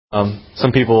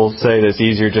Some people say that it's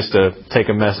easier just to take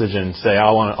a message and say,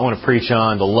 I want to preach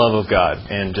on the love of God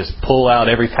and just pull out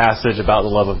every passage about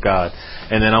the love of God.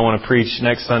 And then I want to preach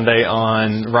next Sunday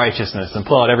on righteousness and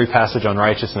pull out every passage on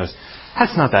righteousness.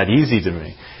 That's not that easy to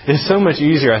me. It's so much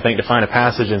easier, I think, to find a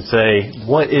passage and say,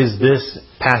 what is this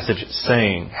passage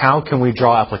saying? How can we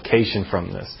draw application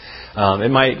from this? It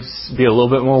might be a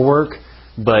little bit more work,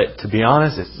 but to be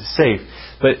honest, it's safe.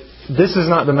 But this is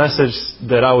not the message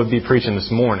that I would be preaching this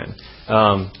morning.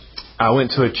 I went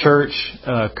to a church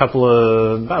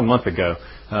about a month ago,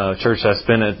 a church I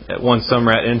spent at one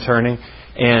summer at interning,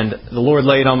 and the Lord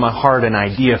laid on my heart an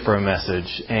idea for a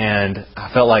message, and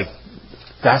I felt like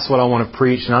that's what I want to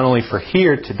preach, not only for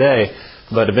here today,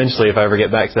 but eventually if I ever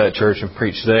get back to that church and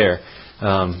preach there.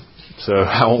 So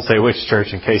I won't say which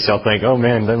church in case y'all think, oh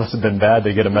man, that must have been bad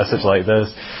to get a message like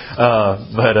this.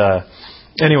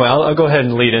 Anyway, I'll go ahead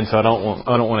and lead into it. I don't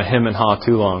want to hem and haw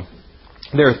too long.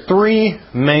 There are three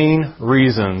main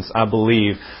reasons, I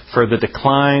believe, for the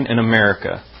decline in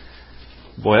America.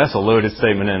 Boy, that's a loaded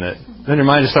statement, isn't it? Then your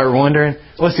mind just start wondering,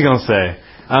 what's he going to say?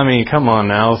 I mean, come on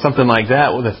now, something like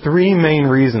that. Well, the three main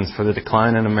reasons for the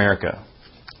decline in America.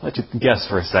 Let you guess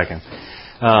for a second.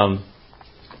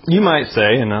 You might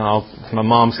say, and my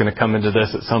mom's going to come into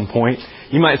this at some point,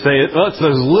 you might say, well, it's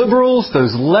those liberals,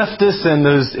 those leftists, and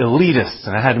those elitists.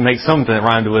 And I had to make something that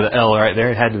rhymed with an L right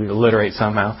there. It had to be alliterate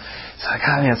somehow. It's like,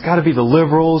 it's got to be the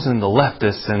liberals and the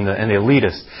leftists and the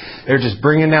elitists. They're just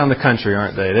bringing down the country,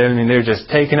 aren't they? They're just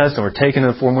taking us, and we're taking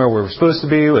it from where we're supposed to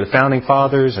be with the founding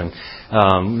fathers, and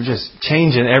we're just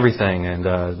changing everything. And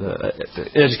the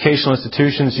educational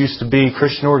institutions used to be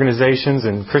Christian organizations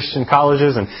and Christian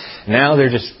colleges, and now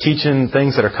they're just teaching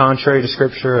things that are contrary to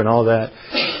Scripture and all that.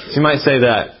 So you might say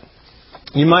that.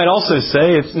 You might also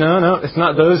say, it's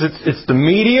not those. It's the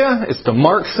media, it's the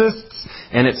Marxists,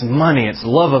 and it's money. It's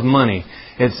love of money.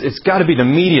 It's got to be the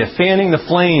media fanning the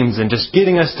flames and just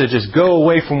getting us to just go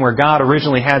away from where God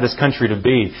originally had this country to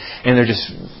be. And they're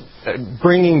just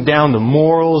bringing down the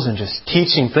morals and just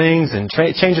teaching things and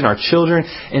changing our children.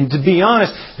 And to be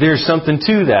honest, there's something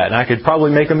to that. And I could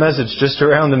probably make a message just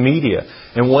around the media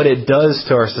and what it does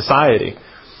to our society.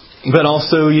 But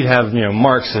also you have,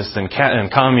 Marxists and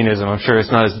communism. I'm sure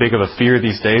it's not as big of a fear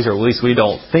these days, or at least we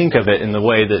don't think of it in the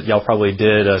way that y'all probably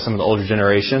did, some of the older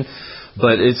generation.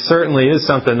 But it certainly is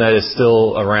something that is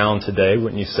still around today,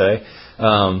 wouldn't you say?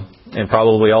 And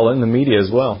probably all in the media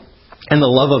as well. And the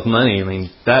love of money,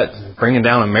 that bringing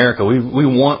down America. We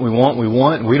want.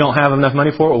 We don't have enough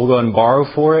money for it. We'll go ahead and borrow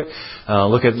for it.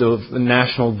 Look at the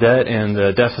national debt and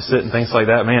the deficit and things like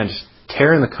that. Man, just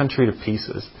tearing the country to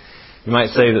pieces. You might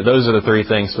say that those are the three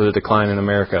things for the decline in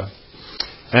America.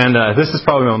 And this is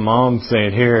probably my mom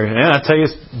saying here, and I tell you,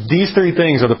 these three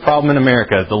things are the problem in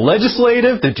America. The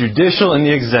legislative, the judicial, and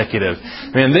the executive.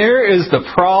 Man, there is the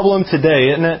problem today,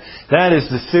 isn't it? That is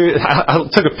the serious. I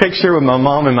took a picture with my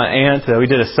mom and my aunt. We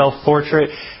did a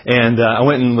self-portrait, and I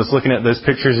went and was looking at those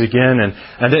pictures again, and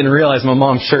I didn't realize my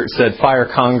mom's shirt said Fire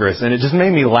Congress, and it just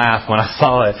made me laugh when I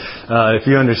saw it, if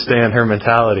you understand her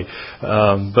mentality.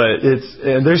 But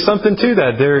there's something to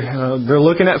that. They're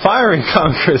looking at firing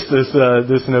Congress this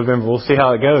November. We'll see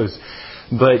how it goes.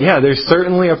 But yeah, there's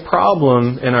certainly a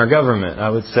problem in our government. I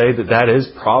would say that is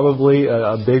probably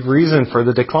a big reason for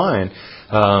the decline.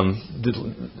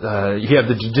 You have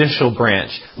the judicial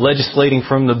branch legislating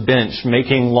from the bench,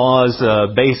 making laws a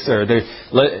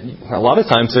lot of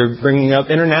times they're bringing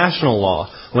up international law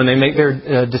when they make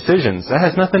their decisions. That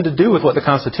has nothing to do with what the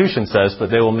Constitution says, but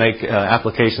they will make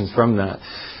applications from that.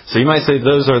 So you might say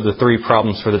those are the three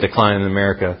problems for the decline in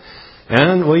America.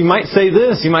 And, you might say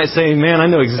this. You might say, man, I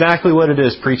know exactly what it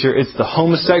is, preacher. It's the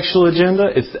homosexual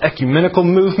agenda, it's the ecumenical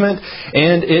movement,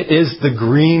 and it is the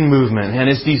green movement.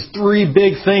 And it's these three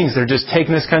big things that are just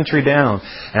taking this country down.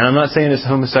 And I'm not saying it's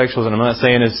homosexuals, and I'm not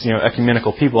saying it's,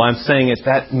 ecumenical people. I'm saying it's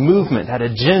that movement, that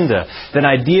agenda, that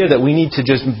idea that we need to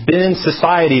just bend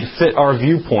society to fit our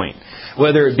viewpoint.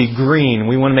 Whether it be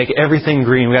green, we want to make everything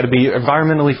green. We got to be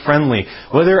environmentally friendly,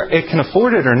 whether it can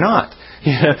afford it or not.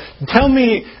 Tell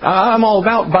me, I'm all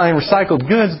about buying recycled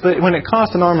goods, but when it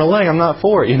costs an arm and a leg, I'm not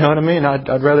for it. You know what I mean?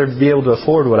 I'd rather be able to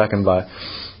afford what I can buy.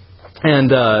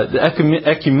 And the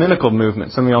ecumenical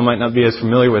movement, some of y'all might not be as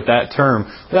familiar with that term.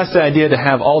 But that's the idea to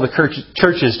have all the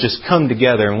churches just come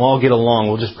together and we'll all get along.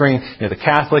 We'll just bring the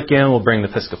Catholic in, we'll bring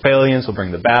the Episcopalians, we'll bring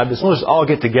the Baptists. We'll just all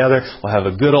get together, we'll have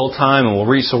a good old time, and we'll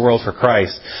reach the world for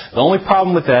Christ. The only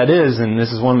problem with that is, and this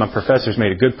is one of my professors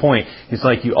made a good point, he's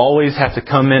like, you always have to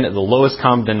come in at the lowest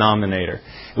common denominator,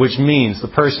 which means the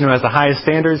person who has the highest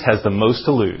standards has the most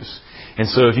to lose. And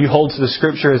so if you hold to the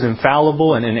Scripture as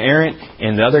infallible and inerrant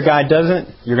and the other guy doesn't,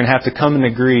 you're going to have to come and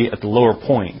agree at the lower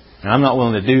point. And I'm not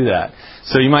willing to do that.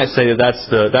 So you might say that that's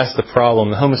the problem.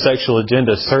 The homosexual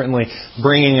agenda is certainly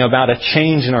bringing about a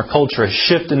change in our culture, a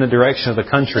shift in the direction of the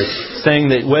country, saying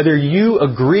that whether you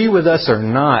agree with us or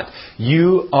not,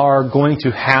 you are going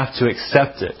to have to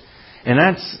accept it. And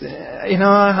that's,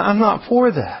 I'm not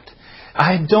for that.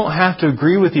 I don't have to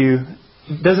agree with you.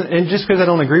 And just because I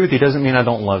don't agree with you doesn't mean I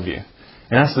don't love you.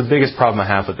 And that's the biggest problem I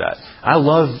have with that. I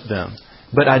love them,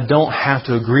 but I don't have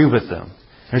to agree with them.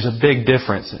 There's a big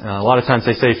difference. A lot of times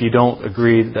they say if you don't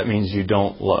agree, that means you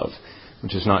don't love,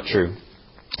 which is not true.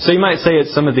 So you might say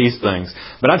it's some of these things.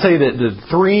 But I'll tell you that the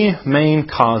three main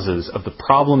causes of the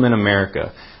problem in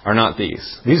America are not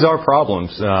these. These are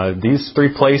problems. These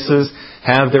three places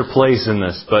have their place in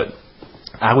this. But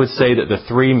I would say that the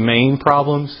three main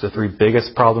problems, the three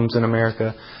biggest problems in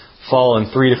America, fall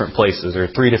in three different places or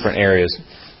three different areas.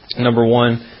 Number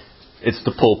one, it's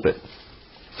the pulpit.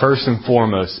 First and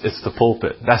foremost, it's the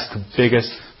pulpit. That's the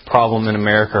biggest problem in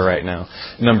America right now.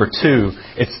 Number two,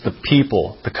 it's the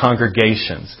people, the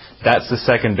congregations. That's the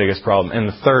second biggest problem. And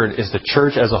the third is the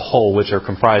church as a whole, which are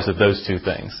comprised of those two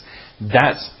things.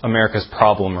 That's America's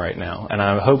problem right now. And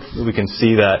I hope we can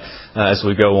see that as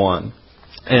we go on.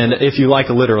 And if you like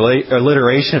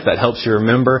alliteration, if that helps you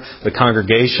remember the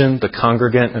congregation, the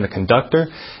congregant, and the conductor.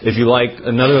 If you like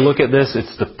another look at this,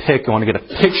 it's the PIC. I want to get a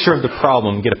picture of the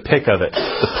problem, get a pic of it.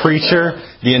 The preacher,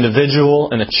 the individual,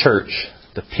 and the church.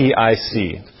 The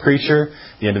PIC. The preacher,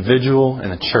 the individual,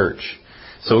 and the church.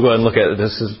 So we'll go ahead and look at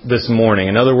this morning.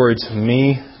 In other words,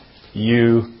 me,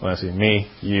 you,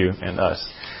 and us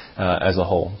as a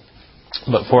whole.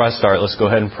 But before I start, let's go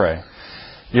ahead and pray.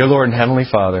 Dear Lord and Heavenly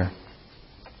Father,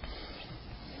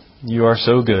 You are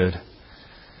so good.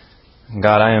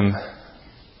 God, I am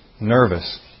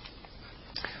nervous.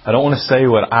 I don't want to say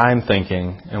what I'm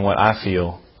thinking and what I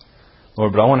feel,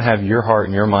 Lord, but I want to have Your heart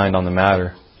and Your mind on the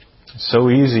matter. It's so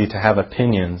easy to have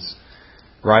opinions,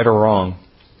 right or wrong.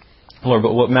 Lord,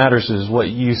 but what matters is what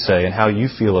You say and how You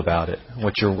feel about it,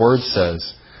 what Your Word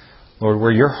says. Lord,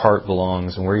 where Your heart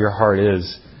belongs and where Your heart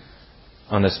is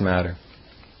on this matter.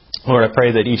 Lord, I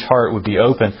pray that each heart would be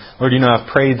open. Lord,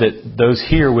 I've prayed that those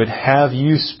here would have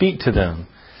You speak to them.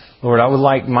 Lord, I would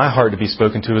like my heart to be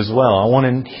spoken to as well. I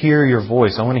want to hear Your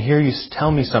voice. I want to hear You tell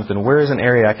me something. Where is an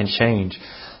area I can change?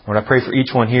 Lord, I pray for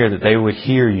each one here that they would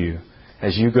hear You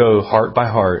as You go heart by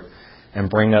heart and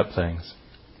bring up things.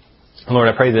 Lord,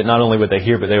 I pray that not only would they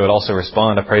hear, but they would also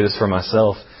respond. I pray this for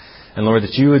myself. And Lord,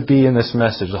 that You would be in this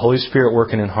message, the Holy Spirit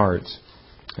working in hearts,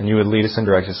 and You would lead us and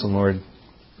direct us. And Lord,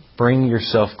 bring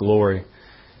Yourself glory.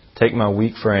 Take my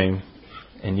weak frame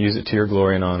and use it to Your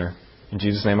glory and honor. In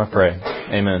Jesus' name I pray.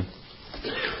 Amen.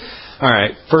 All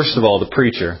right. First of all, the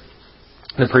preacher.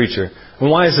 The preacher. And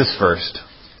why is this first?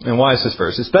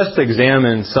 It's best to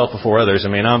examine self before others.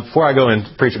 Before I go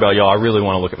and preach about y'all, I really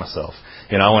want to look at myself.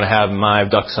 I want to have my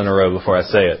ducks in a row before I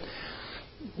say it.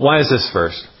 Why is this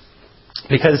first?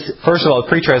 Because, first of all, the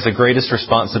preacher has the greatest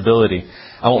responsibility.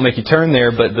 I won't make you turn there,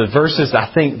 but the verses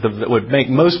I think that would make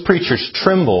most preachers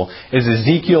tremble is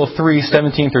Ezekiel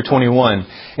 3:17 through 21.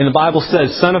 And the Bible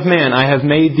says, Son of man, I have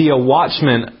made thee a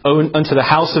watchman unto the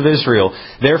house of Israel.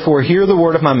 Therefore hear the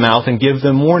word of my mouth and give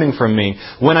them warning from me.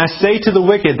 When I say to the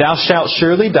wicked, thou shalt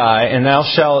surely die, and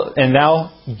thou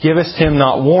givest him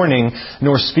not warning,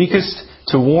 nor speakest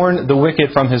to warn the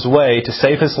wicked from his way, to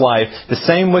save his life, the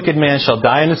same wicked man shall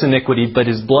die in his iniquity, but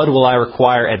his blood will I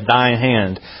require at thine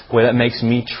hand. Boy, that makes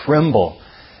me tremble.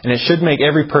 And it should make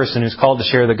every person who's called to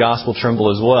share the gospel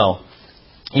tremble as well.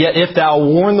 Yet if thou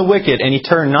warn the wicked, and he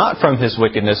turn not from his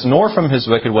wickedness, nor from his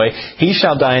wicked way, he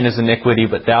shall die in his iniquity,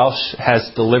 but thou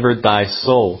hast delivered thy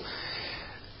soul.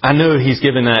 I know he's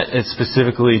given that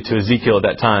specifically to Ezekiel at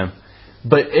that time.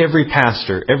 But every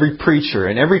pastor, every preacher,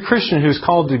 and every Christian who's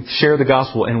called to share the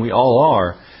gospel, and we all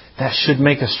are, that should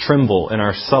make us tremble in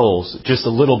our souls just a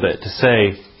little bit to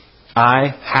say, I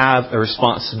have a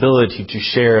responsibility to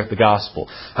share the gospel.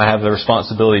 I have the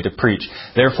responsibility to preach.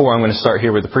 Therefore, I'm going to start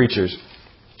here with the preachers.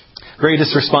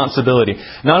 Greatest responsibility.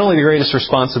 Not only the greatest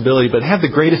responsibility, but have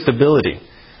the greatest ability.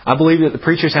 I believe that the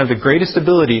preachers have the greatest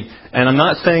ability, and I'm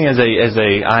not saying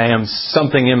I am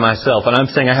something in myself, and I'm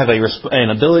saying I have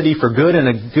an ability for good and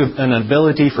an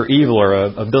ability for evil, or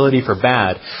an ability for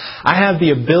bad. I have the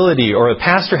ability, or a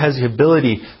pastor has the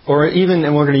ability, or even,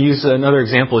 and we're going to use another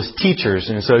example, is teachers.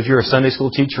 And so if you're a Sunday school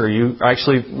teacher, or you are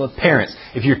actually parents,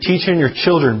 if you're teaching your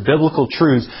children biblical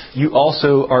truths, you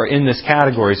also are in this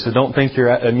category, so don't think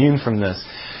you're immune from this.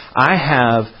 I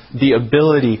have the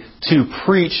ability to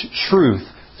preach truth,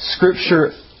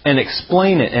 Scripture and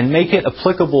explain it and make it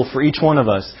applicable for each one of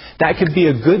us. That could be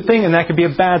a good thing and that could be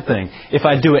a bad thing. If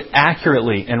I do it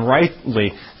accurately and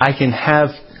rightly, I can have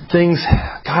things,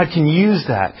 God can use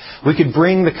that. We could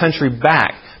bring the country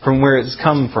back from where it's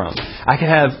come from. I can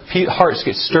have hearts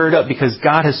get stirred up because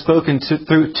God has spoken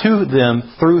to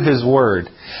them through His Word.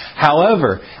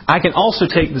 However, I can also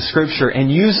take the Scripture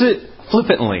and use it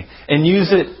flippantly and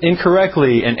use it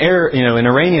incorrectly and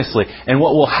erroneously. And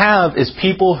what we'll have is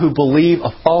people who believe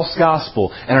a false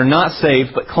gospel and are not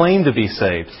saved but claim to be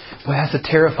saved. Boy, that's a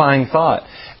terrifying thought.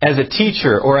 As a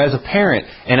teacher or as a parent,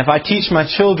 and if I teach my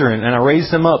children and I raise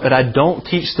them up, but I don't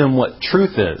teach them what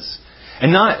truth is,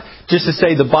 and not just to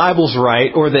say the Bible's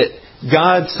right or that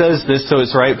God says this so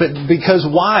it's right, but because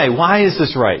why? Why is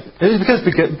this right? It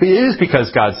is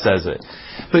because God says it.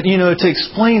 But, to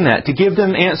explain that, to give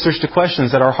them answers to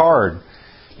questions that are hard.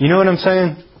 You know what I'm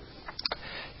saying?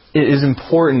 It is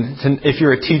important, if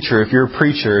you're a teacher, if you're a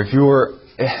preacher, if you're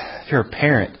a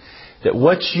parent, that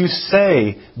what you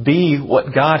say be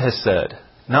what God has said.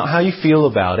 Not how you feel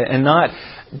about it, and not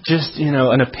just,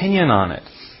 an opinion on it.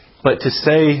 But to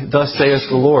say, thus saith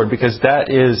the Lord, because that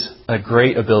is a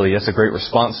great ability. That's a great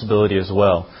responsibility as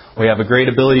well. We have a great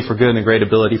ability for good and a great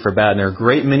ability for bad. And there are a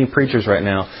great many preachers right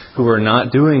now who are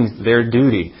not doing their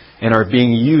duty and are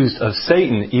being used of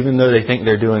Satan, even though they think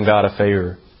they're doing God a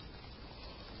favor.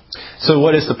 So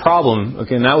what is the problem?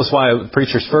 Okay, and that was why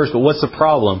preachers first, but what's the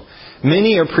problem?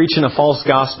 Many are preaching a false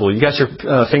gospel. You got your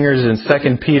fingers in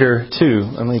 2 Peter 2.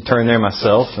 Let me turn there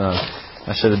myself.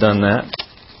 I should have done that.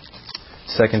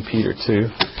 2 Peter 2.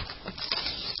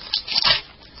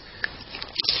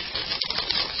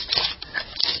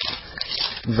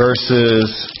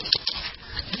 Verses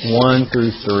 1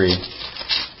 through 3.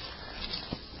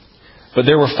 But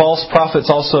there were false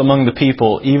prophets also among the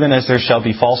people, even as there shall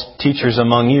be false teachers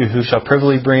among you, who shall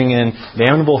privily bring in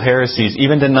damnable heresies,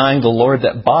 even denying the Lord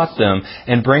that bought them,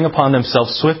 and bring upon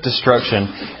themselves swift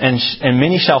destruction. And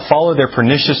many shall follow their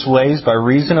pernicious ways, by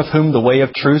reason of whom the way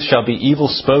of truth shall be evil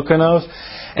spoken of.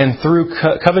 And through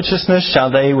covetousness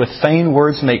shall they with feigned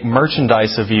words make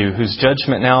merchandise of you, whose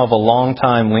judgment now of a long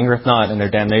time lingereth not, and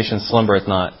their damnation slumbereth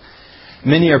not.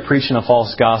 Many are preaching a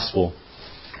false gospel.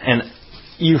 And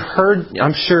you've heard,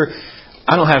 I'm sure,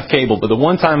 I don't have cable, but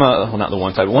one time I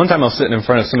was sitting in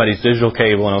front of somebody's digital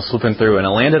cable and I was flipping through and I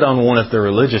landed on one of their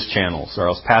religious channels, or I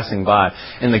was passing by,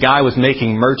 and the guy was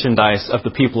making merchandise of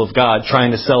the people of God,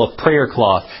 trying to sell a prayer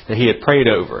cloth that he had prayed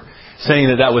over, saying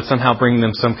that would somehow bring them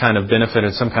some kind of benefit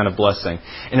and some kind of blessing.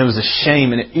 And it was a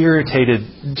shame, and it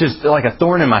irritated, just like a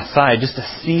thorn in my side, just to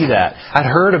see that. I'd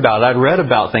read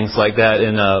about things like that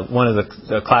in one of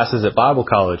the classes at Bible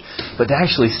college. But to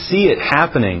actually see it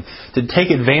happening, to take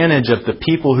advantage of the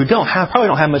people who probably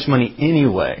don't have much money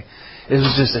anyway, it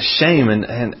was just a shame.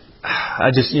 And I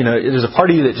just, there's a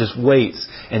part of you that just waits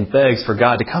and begs for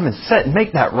God to come and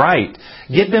make that right.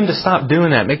 Get them to stop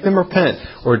doing that. Make them repent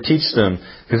or teach them.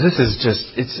 Because this is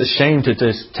it's a shame to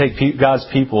just take God's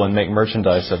people and make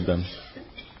merchandise of them.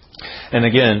 And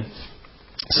again,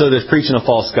 so there's preaching a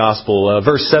false gospel.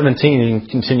 Verse 17, you can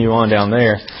continue on down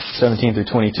there, 17 through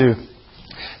 22.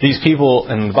 These people,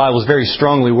 and the Bible is very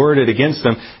strongly worded against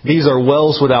them, these are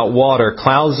wells without water,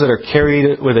 clouds that are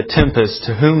carried with a tempest,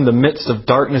 to whom the midst of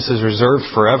darkness is reserved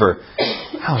forever.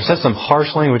 Is that some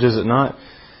harsh language, is it not?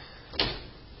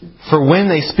 For when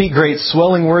they speak great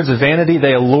swelling words of vanity,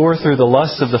 they allure through the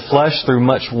lust of the flesh, through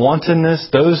much wantonness.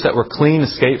 Those that were clean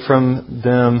escape from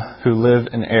them who live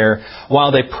in error.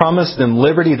 While they promise them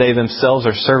liberty, they themselves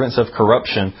are servants of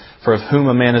corruption. For of whom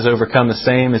a man is overcome, the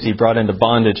same is he brought into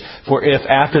bondage. For if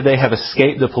after they have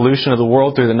escaped the pollution of the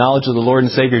world through the knowledge of the Lord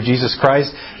and Savior Jesus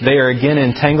Christ, they are again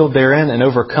entangled therein and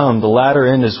overcome, the latter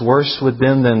end is worse with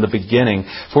them than the beginning.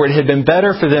 For it had been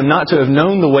better for them not to have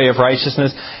known the way of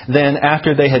righteousness than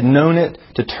after they had known it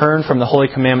to turn from the holy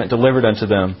commandment delivered unto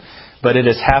them. But it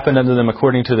has happened unto them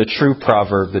according to the true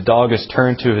proverb, the dog is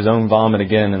turned to his own vomit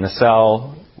again, and the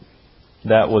sow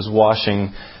that was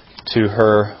washing to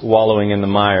her wallowing in the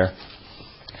mire.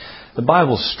 The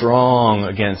Bible's strong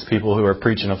against people who are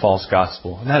preaching a false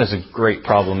gospel. And that is a great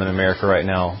problem in America right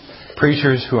now.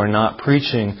 Preachers who are not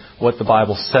preaching what the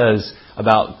Bible says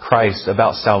about Christ,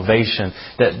 about salvation,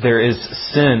 that there is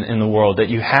sin in the world, that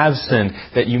you have sinned,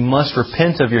 that you must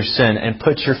repent of your sin and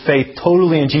put your faith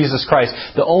totally in Jesus Christ,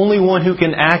 the only one who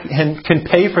can act and can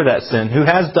pay for that sin, who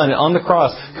has done it on the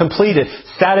cross, completed,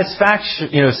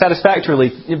 satisfactorily,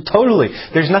 totally.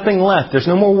 There's nothing left. There's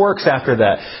no more works after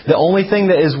that. The only thing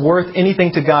that is worth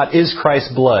anything to God is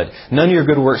Christ's blood. None of your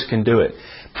good works can do it.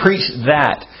 Preach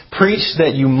that. Preach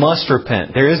that you must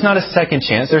repent. There is not a second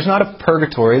chance. There's not a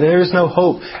purgatory. There is no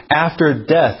hope after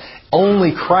death.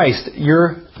 Only Christ,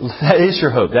 your That is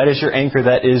your hope. That is your anchor.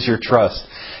 That is your trust.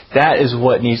 That is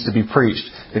what needs to be preached.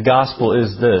 The gospel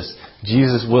is this.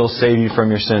 Jesus will save you from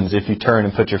your sins if you turn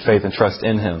and put your faith and trust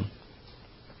in Him.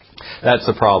 That's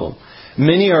the problem.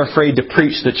 Many are afraid to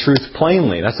preach the truth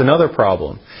plainly. That's another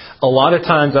problem. A lot of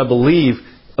times I believe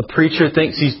a preacher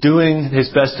thinks he's doing his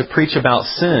best to preach about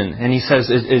sin. And he says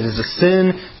it is a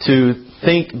sin to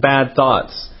think bad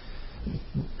thoughts.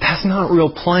 That's not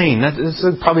real plain. That is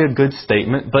probably a good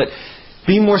statement. But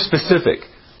be more specific.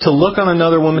 To look on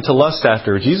another woman to lust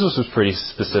after. Jesus was pretty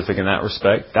specific in that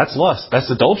respect. That's lust.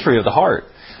 That's adultery of the heart.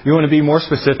 You want to be more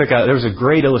specific? There was a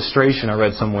great illustration I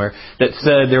read somewhere that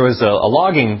said there was a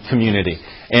logging community.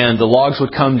 And the logs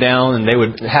would come down and they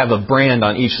would have a brand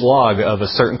on each log of a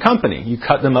certain company. You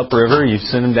cut them upriver, you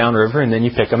send them downriver, and then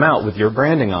you pick them out with your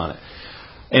branding on it.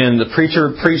 And the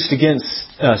preacher preached against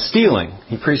stealing.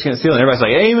 He preached against stealing. Everybody's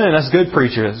like, amen, that's good,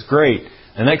 preacher. That's great.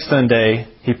 The next Sunday,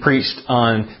 he preached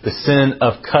on the sin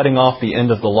of cutting off the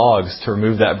end of the logs to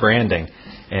remove that branding.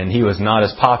 And he was not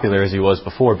as popular as he was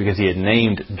before because he had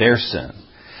named their sin.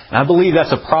 And I believe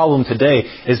that's a problem today,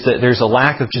 is that there's a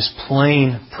lack of just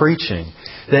plain preaching.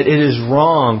 That it is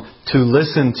wrong to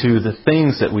listen to the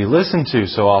things that we listen to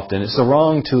so often. It's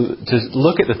wrong to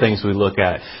look at the things we look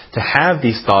at, to have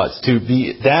these thoughts, to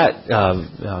be that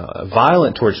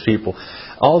violent towards people.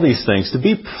 All these things, to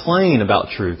be plain about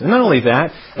truth. And not only that,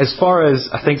 as far as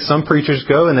I think some preachers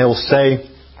go, and they will say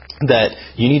that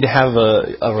you need to have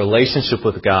a relationship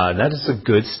with God. That is a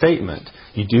good statement.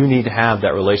 You do need to have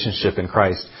that relationship in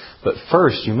Christ. But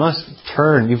first, you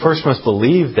first must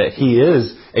believe that He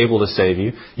is able to save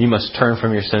you. You must turn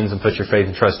from your sins and put your faith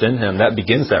and trust in Him. That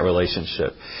begins that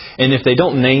relationship. And if they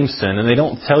don't name sin and they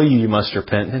don't tell you must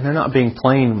repent, then they're not being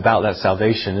plain about that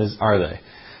salvation, are they?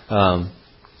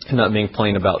 Not being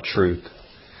plain about truth.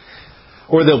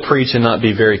 Or they'll preach and not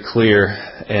be very clear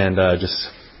and just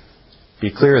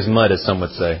be clear as mud, as some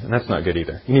would say. And that's not good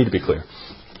either. You need to be clear.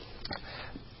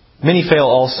 Many fail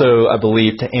also, I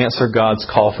believe, to answer God's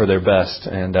call for their best.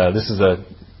 And this is a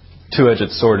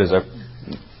two-edged sword as I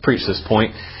preach this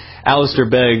point. Alistair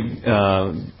Begg,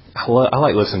 I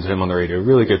like listening to him on the radio.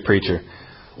 Really good preacher.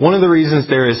 One of the reasons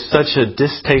there is such a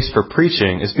distaste for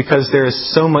preaching is because there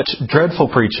is so much dreadful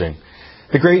preaching.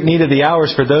 The great need of the hour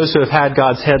is for those who have had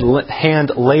God's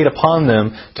hand laid upon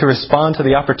them to respond to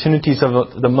the opportunities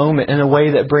of the moment in a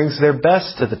way that brings their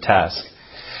best to the task.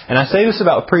 And I say this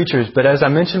about preachers, but as I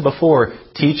mentioned before,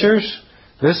 teachers,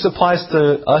 this applies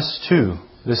to us too.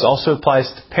 This also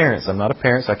applies to parents. I'm not a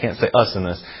parent, so I can't say us in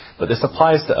this, but this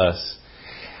applies to us.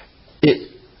 It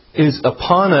is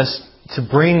upon us to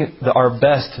bring our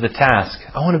best to the task.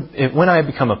 When I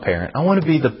become a parent, I want to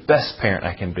be the best parent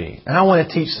I can be. And I want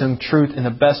to teach them truth in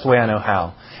the best way I know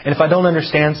how. And if I don't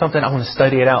understand something, I want to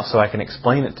study it out so I can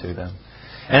explain it to them.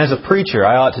 And as a preacher,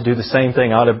 I ought to do the same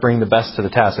thing. I ought to bring the best to the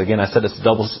task. Again, I said it's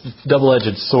a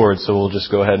double-edged sword, so we'll just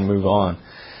go ahead and move on.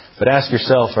 But ask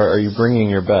yourself, are you bringing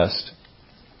your best?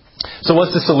 So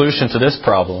what's the solution to this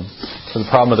problem, to the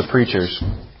problem of the preachers?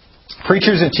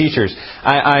 Preachers and teachers,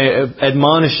 I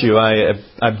admonish you, I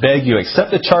beg you,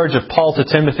 accept the charge of Paul to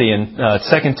Timothy in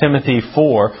 2 Timothy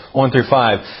 4, 1 through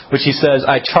 5, which he says,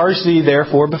 I charge thee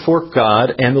therefore before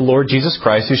God and the Lord Jesus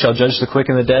Christ, who shall judge the quick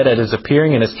and the dead at His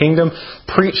appearing in His kingdom,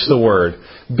 preach the word.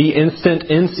 Be instant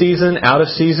in season, out of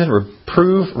season,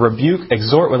 reprove, rebuke,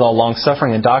 exhort with all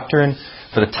longsuffering and doctrine.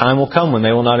 For the time will come when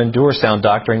they will not endure sound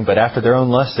doctrine, but after their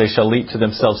own lust they shall leap to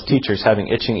themselves teachers having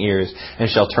itching ears, and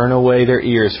shall turn away their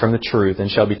ears from the truth,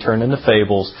 and shall be turned into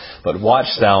fables. But watch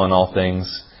thou in all things.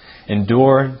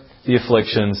 Endure the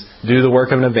afflictions, do the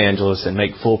work of an evangelist, and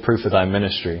make full proof of thy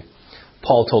ministry.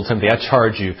 Paul told Timothy, I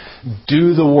charge you,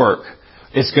 do the work.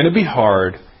 It's going to be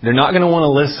hard. They're not going to want to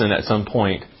listen at some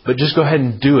point, but just go ahead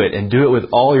and do it with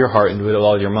all your heart and do it with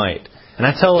all your might. And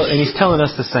he's telling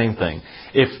us the same thing.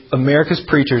 If America's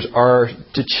preachers are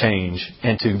to change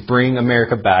and to bring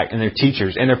America back, and their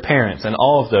teachers and their parents and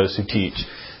all of those who teach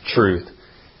truth,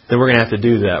 then we're going to have to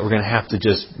do that. We're going to have to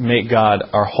just make God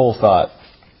our whole thought.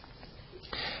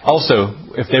 Also,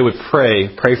 if they would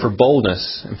pray for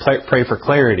boldness and pray for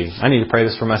clarity. I need to pray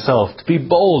this for myself, to be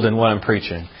bold in what I'm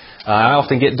preaching. I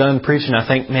often get done preaching, I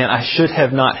think, man, I should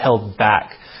have not held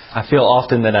back. I feel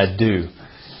often that I do.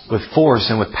 With force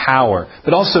and with power.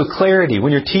 But also clarity.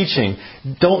 When you're teaching,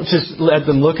 don't just let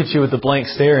them look at you with a blank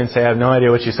stare and say, I have no idea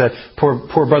what you said. Poor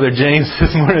brother James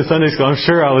this morning at Sunday school. I'm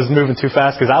sure I was moving too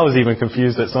fast because I was even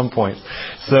confused at some points.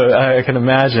 So I can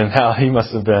imagine how he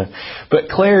must have been. But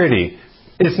clarity.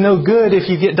 it's no good if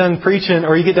you get done preaching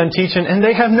or you get done teaching and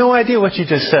they have no idea what you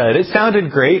just said. It sounded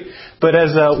great, but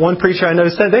as one preacher I know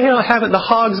said, they haven't the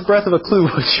hog's breadth of a clue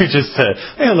what you just said.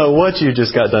 They don't know what you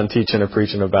just got done teaching or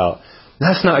preaching about.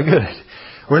 That's not good.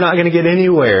 We're not going to get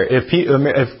anywhere if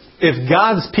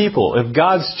God's people, if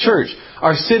God's church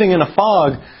are sitting in a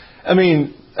fog. I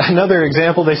mean, another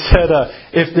example, they said,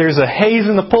 if there's a haze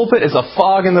in the pulpit, it's a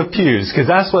fog in the pews, because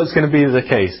that's what's going to be the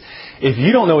case. If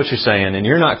you don't know what you're saying and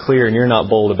you're not clear and you're not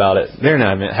bold about it, they're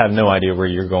not have no idea where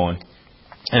you're going.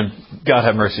 And God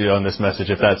have mercy on this message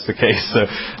if that's the case. So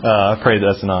I pray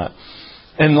that's not.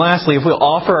 And lastly, if we'll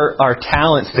offer our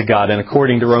talents to God, and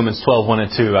according to Romans 12:1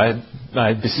 and 2,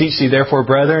 I beseech you, therefore,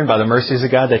 brethren, by the mercies of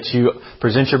God, that you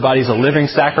present your bodies a living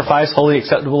sacrifice, wholly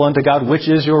acceptable unto God, which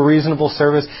is your reasonable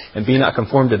service. And be not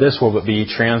conformed to this world, but be ye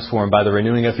transformed by the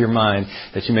renewing of your mind,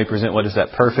 that you may present what is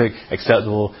that perfect,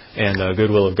 acceptable, and good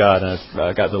will of God. And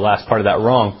I got the last part of that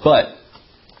wrong. But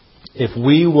if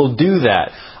we will do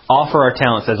that, offer our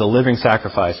talents as a living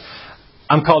sacrifice.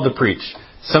 I'm called to preach.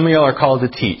 Some of y'all are called to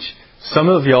teach. Some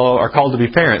of y'all are called to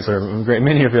be parents, or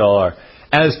many of y'all are.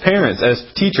 As parents, as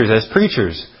teachers, as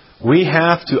preachers, we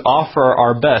have to offer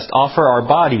our best, offer our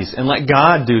bodies, and let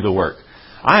God do the work.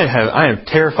 I am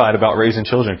terrified about raising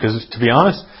children because, to be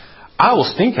honest, I will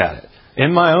stink at it.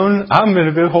 In my own, I'm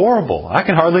going to be horrible. I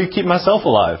can hardly keep myself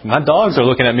alive. My dogs are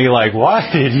looking at me like, why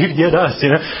did you get us?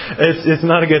 It's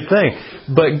not a good thing.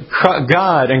 But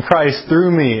God and Christ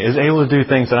through me is able to do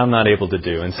things that I'm not able to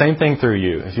do. And same thing through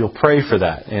you. If you'll pray for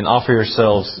that and offer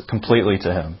yourselves completely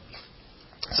to Him.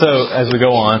 So, as we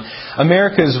go on,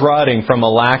 America is rotting from a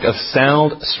lack of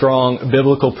sound, strong,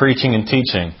 biblical preaching and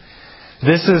teaching.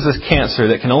 This is a cancer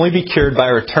that can only be cured by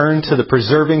a return to the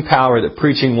preserving power that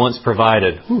preaching once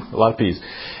provided. Whew, a lot of peas.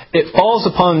 It falls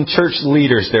upon church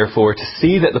leaders, therefore, to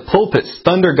see that the pulpits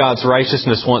thunder God's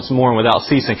righteousness once more and without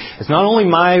ceasing. It's not only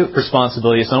my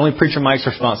responsibility, it's not only Preacher Mike's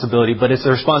responsibility, but it's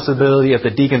the responsibility of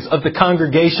the deacons, of the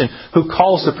congregation who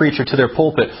calls the preacher to their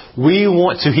pulpit. We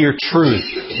want to hear truth.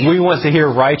 We want to hear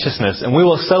righteousness, and we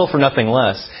will settle for nothing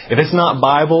less. If it's not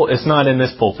Bible, it's not in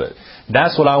this pulpit.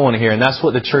 That's what I want to hear, and that's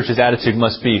what the church's attitude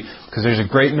must be, because there's a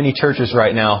great many churches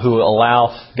right now who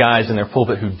allow guys in their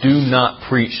pulpit who do not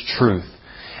preach truth.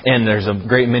 And there's a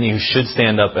great many who should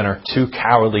stand up and are too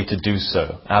cowardly to do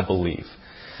so, I believe.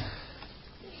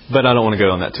 But I don't want to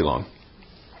go on that too long.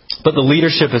 But the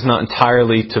leadership is not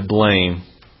entirely to blame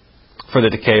for the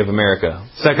decay of America.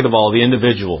 Second of all, the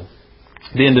individual.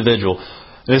 The individual.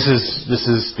 This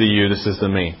is the you, this is the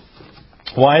me.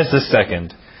 Why is this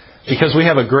second? Because we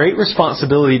have a great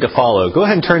responsibility to follow. Go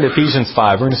ahead and turn to Ephesians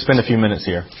 5. We're going to spend a few minutes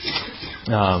here.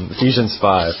 Ephesians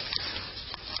 5.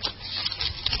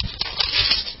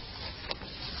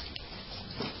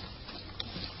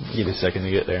 Give you a second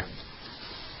to get there.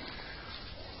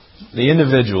 The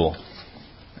individual.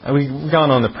 We've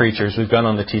gone on the preachers, we've gone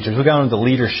on the teachers, we've gone on the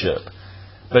leadership.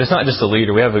 But it's not just the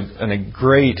leader. We have a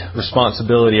great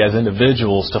responsibility as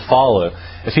individuals to follow.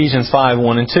 Ephesians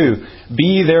 5:1 and 2.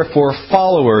 Be ye therefore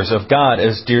followers of God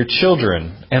as dear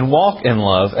children, and walk in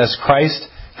love as Christ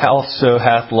also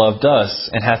hath loved us,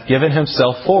 and hath given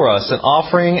Himself for us, an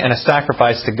offering and a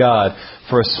sacrifice to God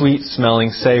for a sweet-smelling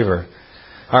savor.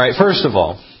 All right, first of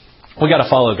all, we got to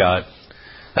follow God.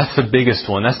 That's the biggest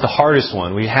one. That's the hardest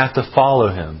one. We have to follow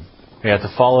Him. We have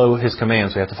to follow His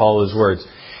commands. We have to follow His words.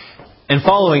 And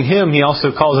following Him, He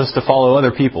also calls us to follow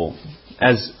other people.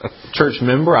 As a church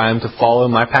member, I am to follow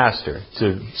my pastor,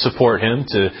 to support him,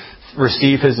 to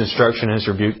receive his instruction, his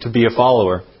rebuke, to be a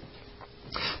follower.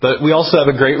 But we also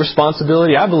have a great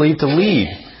responsibility, I believe, to lead.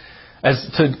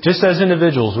 Just as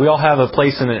individuals, we all have a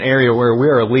place in an area where we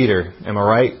are a leader. Am I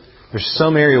right? There's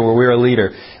some area where we're a leader,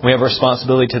 and we have a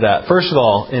responsibility to that. First of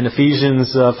all, in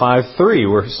Ephesians 5:3,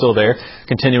 we're still there,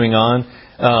 continuing on.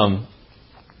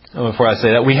 Before I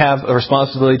say that, we have a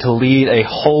responsibility to lead a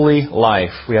holy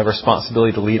life. We have a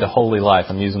responsibility to lead a holy life.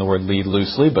 I'm using the word lead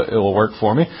loosely, but it will work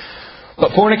for me.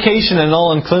 But fornication and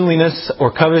all uncleanliness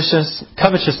or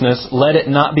covetousness, let it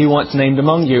not be once named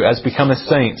among you as becometh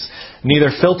saints,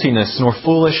 neither filthiness nor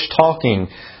foolish talking.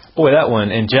 Boy, that one,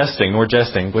 and jesting, nor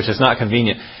jesting, which is not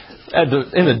convenient.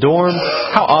 In the dorm,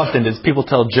 how often does people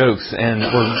tell jokes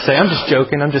or say, I'm just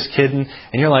joking, I'm just kidding,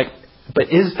 and you're like,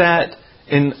 but is that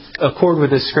in accord with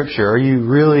this scripture?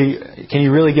 Can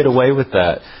you really get away with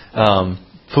that?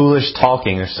 Foolish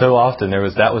talking. There's so often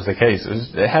that was the case.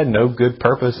 It had no good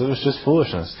purpose. It was just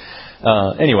foolishness.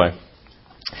 Anyway,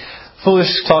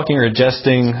 foolish talking or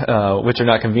jesting, which are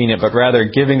not convenient, but rather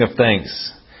giving of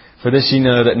thanks. For this ye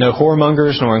know that no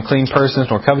whoremongers, nor unclean persons,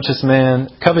 nor covetous man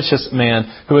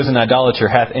who is an idolater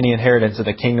hath any inheritance in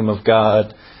the kingdom of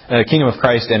God, kingdom of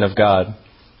Christ and of God.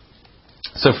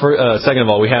 So second of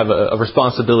all, we have a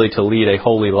responsibility to lead a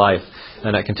holy life.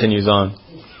 And that continues on.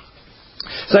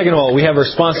 Second of all, we have a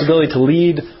responsibility to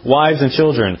lead wives and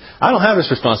children. I don't have this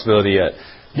responsibility yet.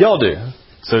 Y'all do.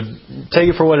 So take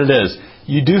it for what it is.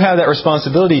 You do have that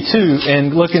responsibility too.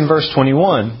 And look in verse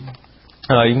 21.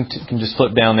 You can just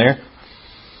flip down there.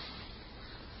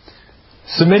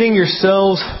 Submitting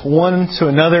yourselves one to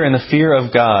another in the fear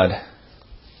of God.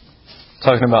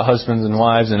 Talking about husbands and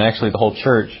wives and actually the whole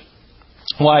church.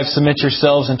 Wives, submit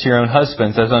yourselves unto your own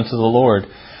husbands as unto the Lord.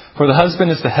 For the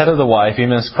husband is the head of the wife,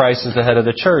 even as Christ is the head of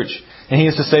the church. And He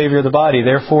is the Savior of the body.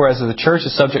 Therefore, as the church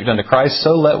is subject unto Christ,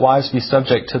 so let wives be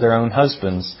subject to their own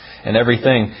husbands in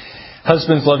everything.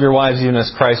 Husbands, love your wives, even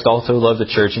as Christ also loved the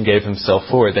church and gave Himself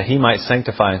for it, that He might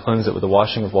sanctify and cleanse it with the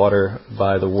washing of water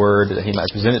by the word, that He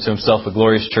might present it to Himself a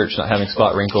glorious church, not having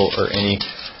spot, wrinkle, or any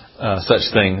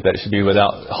such thing, that it should be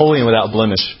holy and without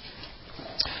blemish.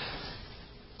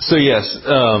 So yes,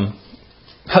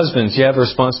 husbands, you have a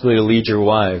responsibility to lead your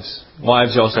wives.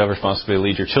 Wives, you also have a responsibility to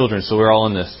lead your children. So we're all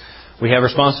in this. We have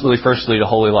responsibility, firstly, to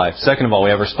holy life. Second of all, we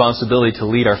have responsibility to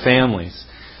lead our families.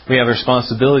 We have a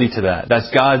responsibility to that. That's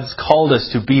God's called us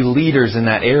to be leaders in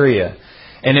that area.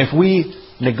 And if we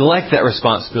neglect that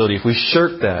responsibility, if we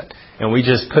shirk that, and we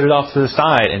just put it off to the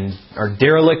side and are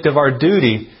derelict of our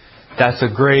duty, that's a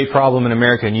great problem in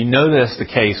America. And you know that's the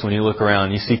case when you look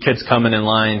around. You see kids coming in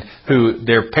line who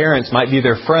their parents might be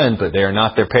their friend, but they are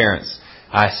not their parents.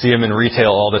 I see them in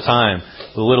retail all the time.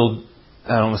 The little,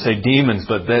 I don't want to say demons,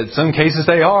 but in some cases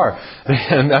they are.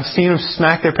 And I've seen them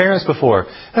smack their parents before.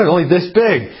 They're only this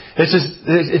big.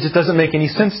 It just doesn't make any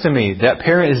sense to me. That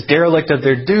parent is derelict of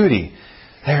their duty.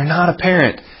 They are not a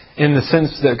parent in the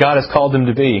sense that God has called them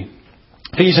to be.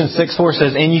 Ephesians 6:4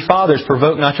 says, And ye fathers,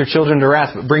 provoke not your children to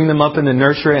wrath, but bring them up in the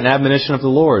nurture and admonition of the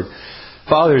Lord.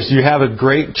 Fathers, you have a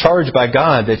great charge by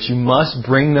God that you must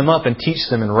bring them up and teach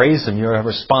them and raise them. You have a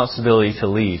responsibility to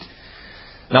lead.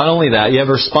 Not only that, you have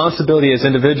a responsibility as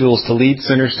individuals to lead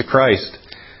sinners to Christ.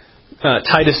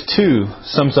 Titus 2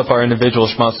 sums up our individual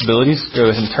responsibilities. Go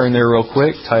ahead and turn there real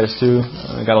quick. Titus 2.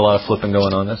 I got a lot of flipping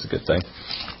going on. That's a good thing.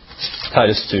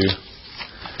 Titus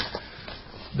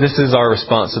 2. This is our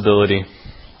responsibility.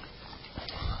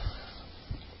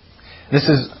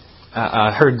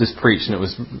 I heard this preached and it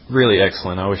was really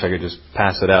excellent. I wish I could just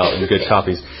pass it out in good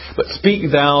copies. But speak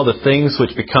thou the things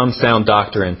which become sound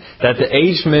doctrine, that the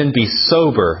aged men be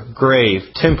sober, grave,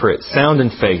 temperate, sound in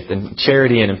faith, in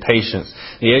charity and in patience.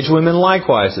 The aged women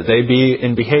likewise, that they be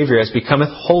in behavior as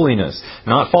becometh holiness,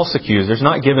 not false accusers,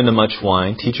 not given to much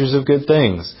wine, teachers of good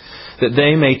things. That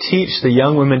they may teach the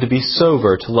young women to be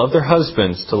sober, to love their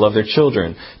husbands, to love their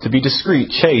children, to be discreet,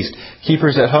 chaste,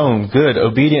 keepers at home, good,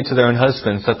 obedient to their own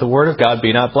husbands, that the word of God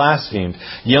be not blasphemed.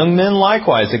 Young men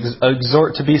likewise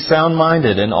exhort to be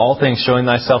sound-minded, in all things showing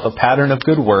thyself a pattern of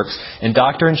good works, in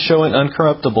doctrine showing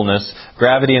uncorruptibleness,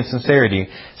 gravity and sincerity,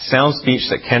 sound speech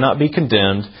that cannot be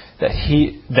condemned, that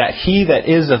he that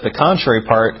is of the contrary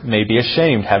part may be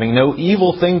ashamed, having no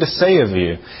evil thing to say of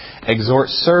you. Exhort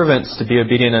servants to be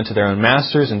obedient unto their own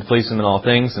masters and to please them in all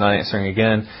things, and not answering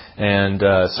again, and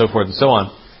so forth and so on.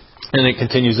 And it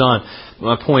continues on.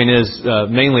 My point is,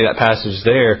 mainly that passage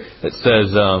there that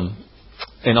says,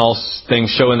 in all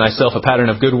things showing thyself a pattern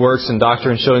of good works and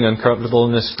doctrine showing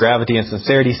uncorruptibleness, gravity and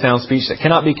sincerity, sound speech that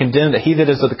cannot be condemned, that he that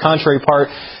is of the contrary part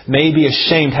may be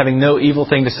ashamed, having no evil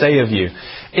thing to say of you.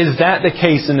 Is that the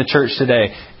case in the church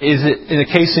today? Is it the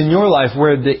case in your life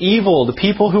where the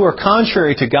people who are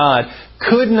contrary to God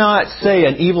could not say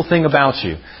an evil thing about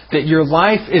you? That your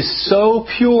life is so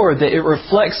pure, that it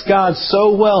reflects God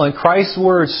so well and Christ's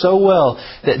word so well,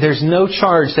 that there's no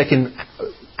charge that can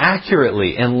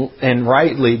accurately and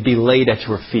rightly be laid at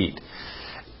your feet.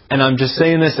 And I'm just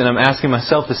saying this and I'm asking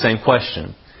myself the same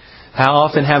question. How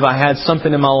often have I had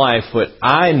something in my life what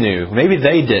I knew, maybe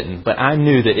they didn't, but I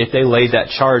knew that if they laid that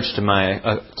charge to my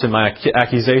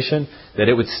accusation, that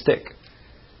it would stick.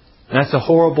 And that's a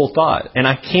horrible thought. And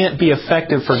I can't be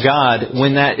effective for God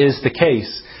when that is the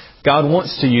case. God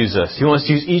wants to use us. He wants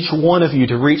to use each one of you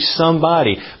to reach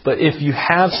somebody. But if you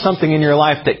have something in your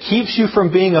life that keeps you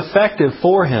from being effective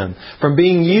for Him, from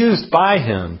being used by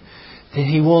Him, then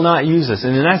He will not use us.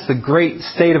 And that's the great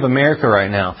state of America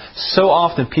right now. So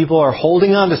often people are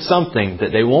holding on to something that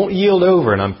they won't yield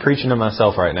over, and I'm preaching to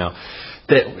myself right now,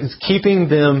 that is keeping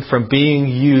them from being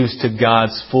used to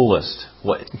God's fullest,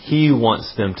 what He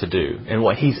wants them to do, and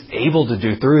what He's able to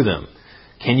do through them.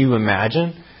 Can you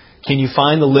imagine? Can you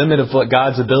find the limit of what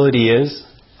God's ability is?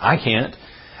 I can't.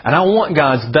 And I want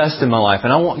God's best in my life.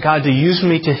 And I want God to use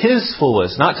me to His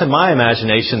fullest. Not to my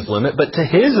imagination's limit, but to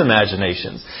His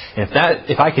imaginations. And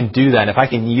if I can do that, if I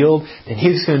can yield, then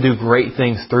He's going to do great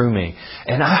things through me.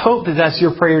 And I hope that that's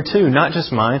your prayer too. Not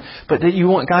just mine, but that you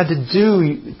want God to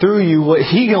do through you what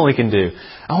He only can do.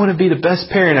 I want to be the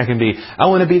best parent I can be. I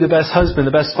want to be the best husband,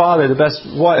 the best father, the best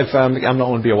wife. I'm not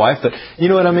want to be a wife, but you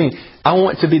know what I mean. I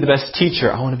want to be the best teacher.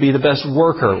 I want to be the best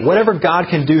worker. Whatever God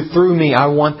can do through me, I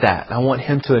want that. I want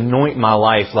Him to anoint my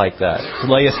life like that. To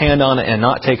lay His hand on it and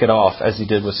not take it off as He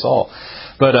did with Saul.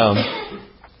 But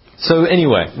so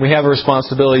anyway, we have a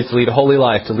responsibility to lead a holy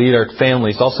life, to lead our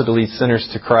families, also to lead sinners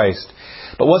to Christ.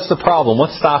 But what's the problem?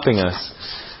 What's stopping us?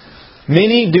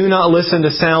 Many do not listen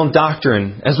to sound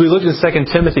doctrine. As we look at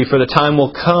 2 Timothy, for the time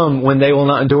will come when they will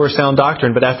not endure sound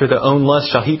doctrine, but after their own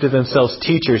lust shall heap to themselves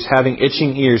teachers having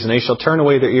itching ears, and they shall turn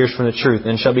away their ears from the truth,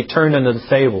 and shall be turned unto the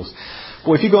fables.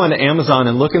 Well, if you go onto Amazon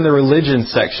and look in the religion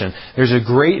section, there's a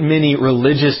great many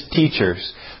religious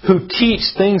teachers who teach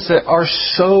things that are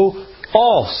so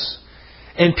false.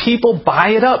 And people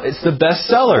buy it up. It's the best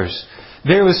sellers.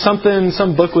 There was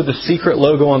some book with a secret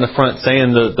logo on the front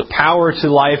saying the power to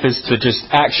life is to just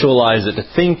actualize it, to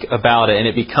think about it and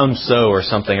it becomes so or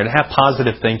something, or to have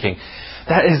positive thinking.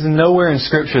 That is nowhere in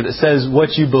Scripture that says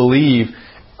what you believe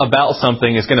about something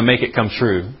is going to make it come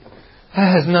true.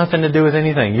 That has nothing to do with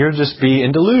anything. You'll just be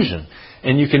in delusion.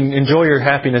 And you can enjoy your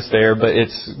happiness there, but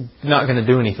it's not going to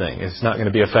do anything. It's not going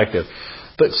to be effective.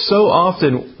 But so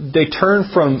often they turn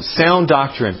from sound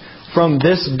doctrine, from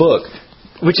this book,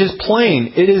 which is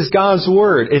plain. It is God's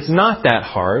Word. It's not that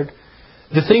hard.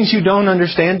 The things you don't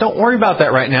understand, don't worry about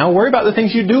that right now. Worry about the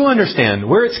things you do understand.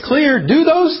 Where it's clear, do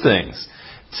those things.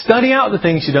 Study out the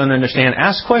things you don't understand.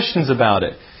 Ask questions about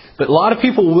it. But a lot of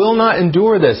people will not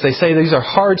endure this. They say these are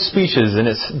hard speeches and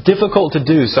it's difficult to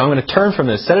do. So I'm going to turn from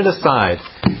this, set it aside,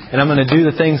 and I'm going to do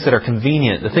the things that are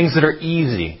convenient, the things that are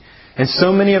easy. And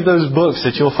so many of those books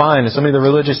that you'll find, and so many of the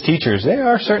religious teachers, they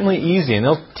are certainly easy. And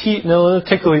they'll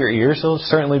tickle your ears. They'll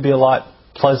certainly be a lot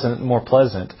more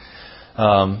pleasant.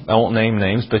 I won't name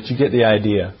names, but you get the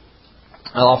idea.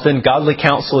 Often godly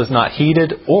counsel is not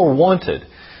heeded or wanted.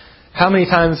 How many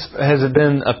times has it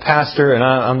been a pastor, and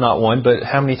I'm not one, but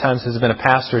how many times has it been a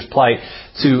pastor's plight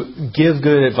to give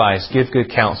good advice, give good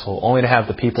counsel, only to have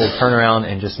the people turn around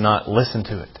and just not listen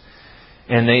to it?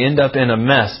 And they end up in a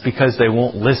mess because they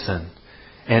won't listen.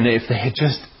 And if they had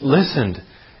just listened,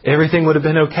 everything would have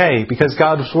been okay. Because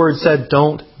God's Word said,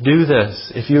 don't do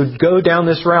this. If you go down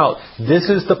this route, this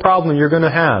is the problem you're going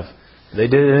to have. They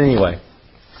did it anyway.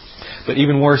 But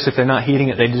even worse, if they're not heeding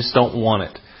it, they just don't want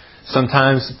it.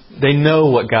 Sometimes they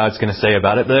know what God's going to say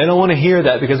about it, but they don't want to hear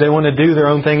that because they want to do their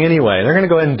own thing anyway. They're going to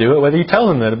go ahead and do it whether you tell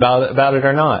them about it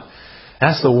or not.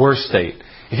 That's the worst state.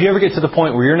 If you ever get to the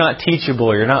point where you're not teachable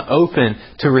or you're not open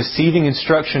to receiving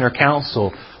instruction or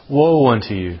counsel, woe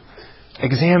unto you.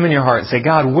 Examine your heart and say,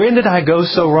 God, when did I go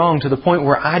so wrong to the point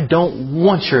where I don't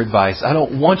want your advice? I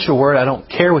don't want your word. I don't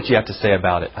care what you have to say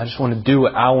about it. I just want to do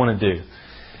what I want to do.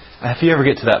 If you ever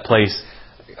get to that place,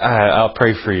 I'll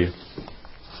pray for you.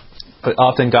 But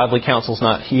often godly counsel is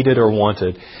not heeded or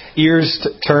wanted.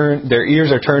 Their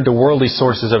ears are turned to worldly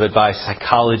sources of advice,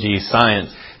 psychology,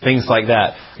 science, things like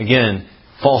that. Again,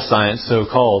 false science,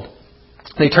 so-called.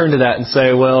 They turn to that and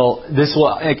say, well, this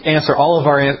will answer all of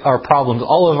our problems,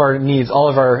 all of our needs, all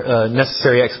of our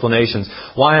necessary explanations.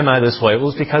 Why am I this way? Well,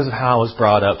 it's because of how I was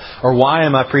brought up. Or why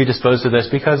am I predisposed to this?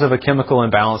 Because of a chemical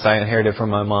imbalance I inherited from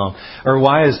my mom. Or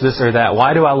why is this or that?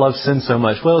 Why do I love sin so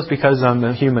much? Well, it's because I'm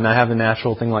a human. I have a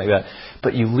natural thing like that.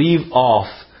 But you leave off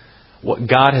what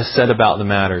God has said about the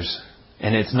matters.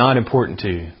 And it's not important to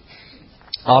you.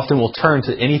 Often we'll turn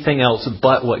to anything else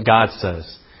but what God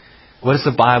says. What does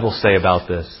the Bible say about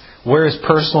this? Where is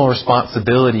personal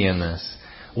responsibility in this?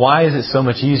 Why is it so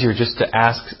much easier just to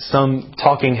ask some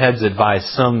talking head's advice,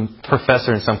 some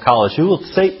professor in some college who will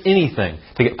say anything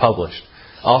to get published?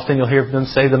 Often you'll hear them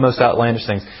say the most outlandish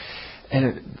things.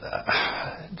 And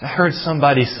I heard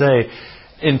somebody say,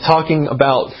 in talking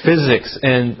about physics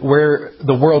and where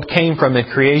the world came from in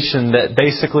creation, that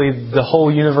basically the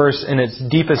whole universe in its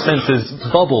deepest sense is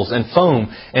bubbles and foam.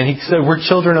 And he said, we're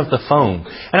children of the foam.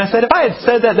 And I said, if I had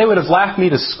said that, they would have laughed me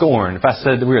to scorn if I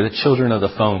said that we were the children of the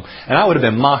foam. And I would have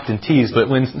been mocked and teased. But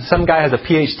when some guy has a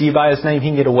PhD by his name, he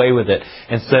can get away with it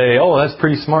and say, oh, that's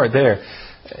pretty smart there.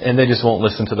 And they just won't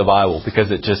listen to the Bible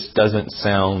because it just doesn't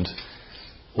sound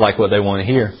like what they want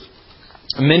to hear.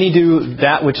 Many do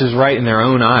that which is right in their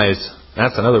own eyes.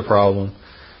 That's another problem.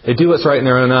 They do what's right in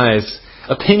their own eyes.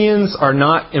 Opinions are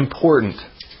not important.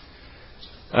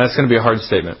 That's going to be a hard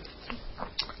statement.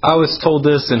 I was told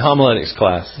this in homiletics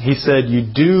class. He said, you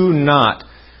do not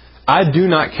I do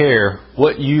not care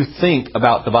what you think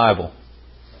about the Bible.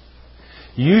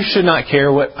 You should not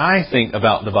care what I think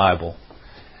about the Bible.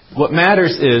 What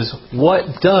matters is,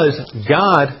 what does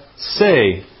God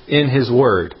say in His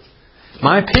Word?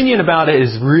 My opinion about it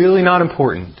is really not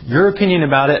important. Your opinion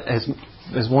about it,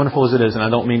 as wonderful as it is, and I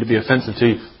don't mean to be offensive to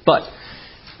you, but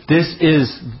this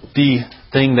is the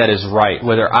thing that is right.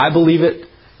 Whether I believe it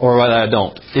or whether I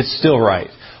don't, it's still right.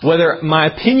 Whether my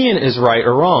opinion is right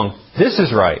or wrong, this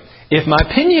is right. If my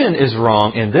opinion is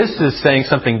wrong and this is saying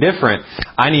something different,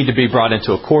 I need to be brought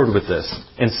into accord with this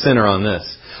and center on this.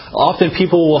 Often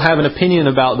people will have an opinion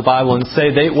about the Bible and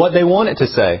say what they want it to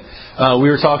say. We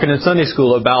were talking in Sunday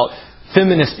school about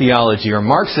feminist theology or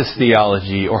Marxist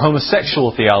theology or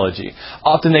homosexual theology.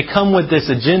 Often they come with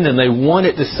this agenda and they want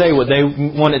it to say what they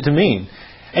want it to mean.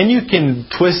 And you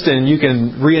can twist it and you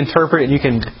can reinterpret it and you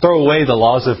can throw away the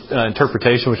laws of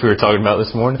interpretation, which we were talking about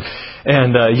this morning.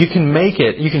 And you can make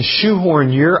it, you can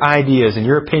shoehorn your ideas and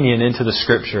your opinion into the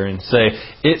Scripture and say,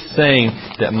 it's saying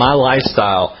that my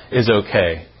lifestyle is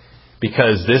okay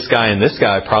because this guy and this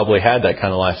guy probably had that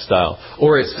kind of lifestyle.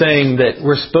 Or it's saying that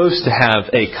we're supposed to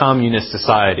have a communist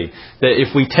society. That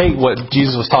if we take what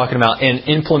Jesus was talking about and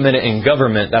implement it in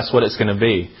government, that's what it's going to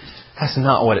be. That's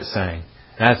not what it's saying.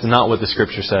 That's not what the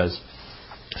Scripture says.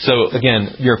 So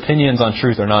again, your opinions on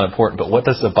truth are not important, but what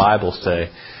does the Bible say?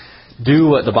 Do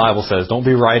what the Bible says. Don't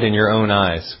be right in your own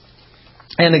eyes.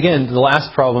 And again, the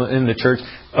last problem in the church,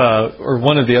 or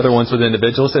one of the other ones with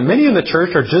individuals, and many in the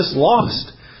church are just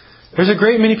lost. There's a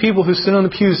great many people who sit on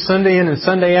the pews Sunday in and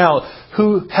Sunday out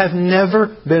who have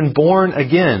never been born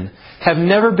again, have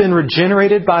never been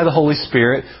regenerated by the Holy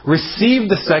Spirit, received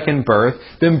the second birth,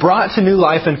 been brought to new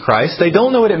life in Christ. They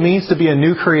don't know what it means to be a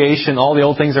new creation. All the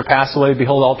old things are passed away.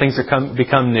 Behold, all things are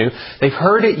become new. They've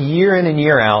heard it year in and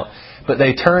year out, but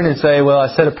they turn and say, well,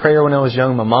 I said a prayer when I was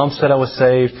young. My mom said I was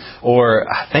saved, or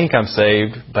I think I'm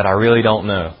saved, but I really don't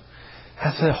know.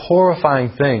 That's a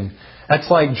horrifying thing. That's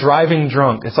like driving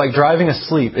drunk. It's like driving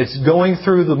asleep. It's going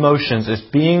through the motions. It's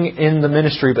being in the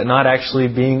ministry but not actually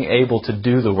being able to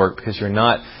do the work because you're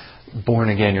not born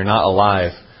again. You're not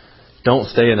alive. Don't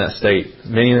stay in that state.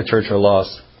 Many in the church are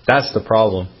lost. That's the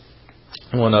problem.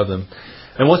 One of them.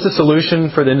 And what's the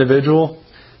solution for the individual?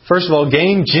 First of all,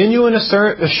 gain genuine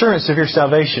assurance of your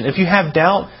salvation. If you have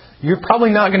doubt, you're probably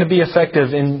not going to be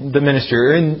effective in the ministry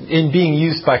or in being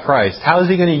used by Christ. How is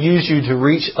He going to use you to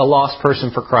reach a lost person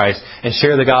for Christ and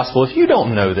share the gospel if you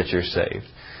don't know that you're saved?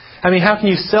 I mean, how can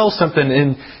you sell something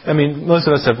most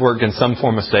of us have worked in some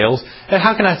form of sales. And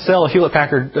how can I sell a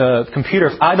Hewlett-Packard computer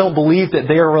if I don't believe that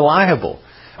they are reliable?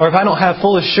 Or if I don't have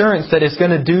full assurance that it's going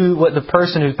to do what the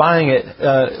person who's buying it,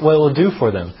 what it will do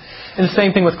for them? And the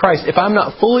same thing with Christ. If I'm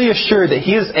not fully assured that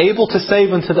He is able to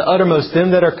save unto the uttermost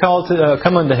them that are called to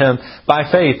come unto Him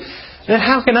by faith, then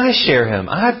how can I share Him?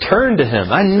 I've turned to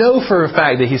Him. I know for a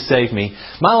fact that He saved me.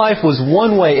 My life was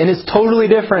one way and it's totally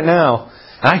different now.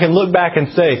 And I can look back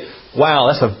and say,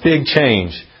 wow, that's a big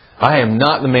change. I am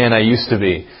not the man I used to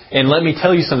be. And let me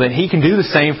tell you something, He can do the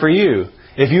same for you.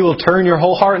 If you will turn your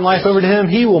whole heart and life over to Him,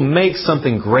 He will make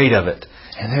something great of it.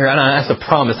 And that's a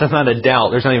promise. That's not a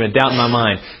doubt. There's not even a doubt in my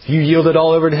mind. If you yield it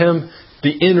all over to Him,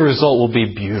 the end result will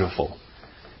be beautiful.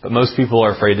 But most people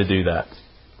are afraid to do that.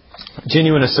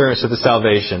 Genuine assurance of the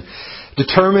salvation.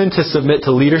 Determined to submit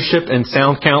to leadership and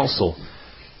sound counsel.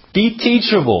 Be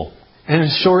teachable. And in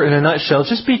short, in a nutshell,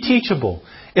 just be teachable.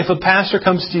 If a pastor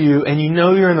comes to you and you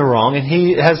know you're in the wrong and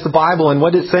he has the Bible and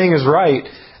what it's saying is right,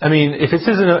 I mean, if it's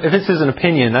his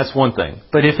opinion, that's one thing.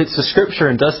 But if it's the Scripture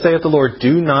and thus saith the Lord,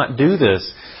 do not do this,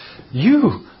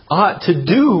 you ought to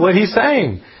do what He's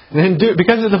saying. And do it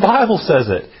because the Bible says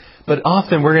it. But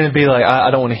often we're going to be like,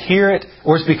 I don't want to hear it.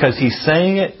 Or it's because He's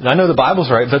saying it. I know the Bible's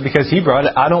right, but because He brought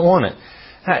it, I don't want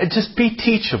it. Just be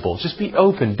teachable. Just be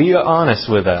open. Be honest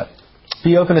with that.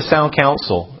 Be open to sound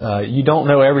counsel. You don't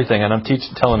know everything, and I'm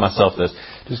telling myself this.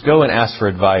 Just go and ask for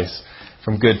advice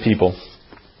from good people.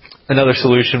 Another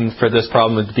solution for this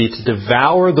problem would be to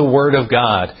devour the Word of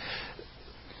God.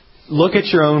 Look at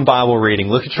your own Bible reading.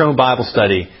 Look at your own Bible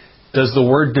study. Does the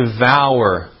word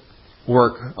devour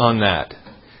work on that?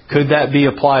 Could that be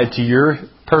applied to your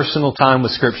personal time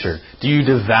with Scripture? Do you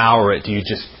devour it? Do you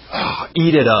just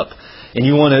eat it up? And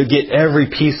you want to get every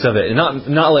piece of it and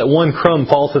not let one crumb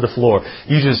fall to the floor.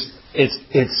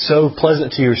 It's so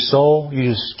pleasant to your soul.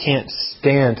 You just can't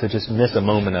stand to just miss a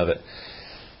moment of it.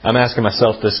 I'm asking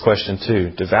myself this question too.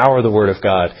 Devour the Word of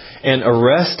God and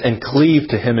arrest and cleave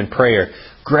to Him in prayer.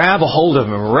 Grab a hold of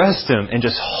Him, arrest Him, and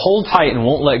just hold tight and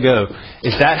won't let go.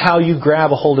 Is that how you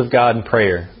grab a hold of God in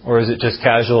prayer? Or is it just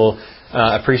casual,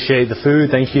 appreciate the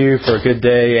food, thank you for a good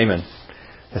day, amen?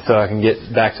 And so I can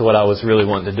get back to what I was really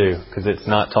wanting to do, because it's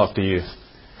not talk to you.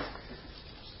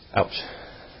 Ouch.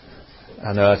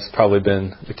 I know that's probably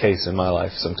been the case in my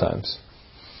life sometimes.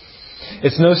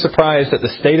 It's no surprise that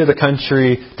the state of the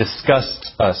country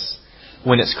disgusts us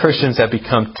when its Christians have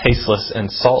become tasteless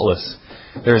and saltless.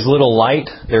 There is little light,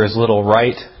 there is little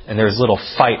right, and there is little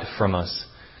fight from us.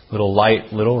 Little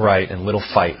light, little right, and little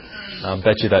fight. I'll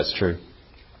bet you that's true.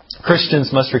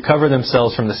 Christians must recover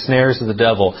themselves from the snares of the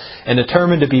devil and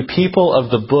determine to be people of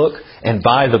the book and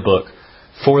by the book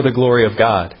for the glory of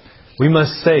God. We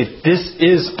must say, this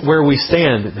is where we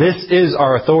stand. This is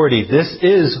our authority. This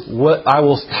is what I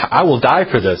will die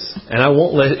for this. And I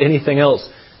won't let anything else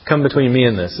come between me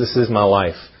and this. This is my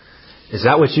life. Is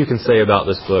that what you can say about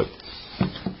this book?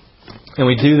 And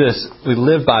we do this, we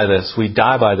live by this, we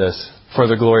die by this for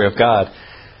the glory of God.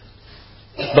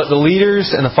 But the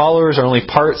leaders and the followers are only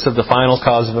parts of the final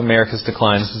cause of America's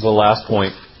decline. This is the last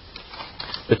point.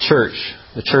 The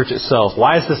church itself.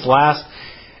 Why is this last?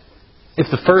 If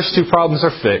the first two problems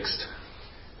are fixed,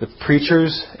 the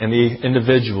preachers and the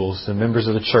individuals, the members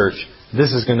of the church,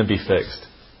 this is going to be fixed.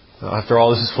 After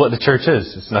all, this is what the church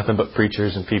is. It's nothing but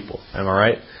preachers and people. Am I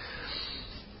right?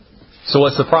 So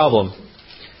what's the problem?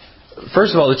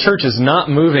 First of all, the church is not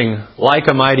moving like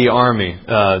a mighty army.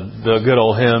 The good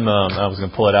old hymn, I was going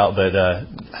to pull it out, but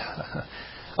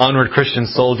onward Christian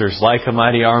soldiers, like a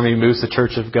mighty army moves the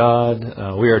church of God.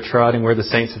 We are trotting where the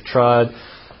saints have trod.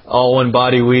 All one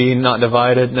body we, not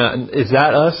divided. Now, is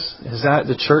that us? Is that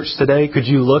the church today? Could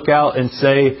you look out and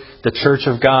say the church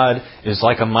of God is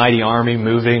like a mighty army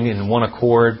moving in one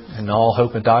accord and all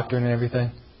hope and doctrine and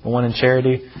everything? One in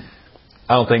charity?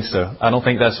 I don't think so. I don't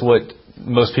think that's what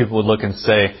most people would look and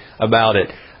say about it.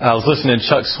 I was listening to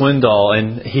Chuck Swindoll,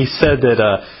 and he said that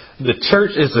the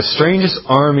church is the strangest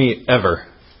army ever.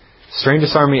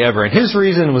 Strangest army ever. And his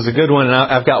reason was a good one, and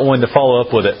I've got one to follow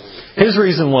up with it. His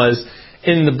reason was,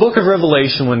 in the book of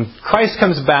Revelation, when Christ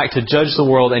comes back to judge the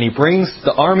world and He brings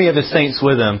the army of His saints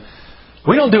with Him,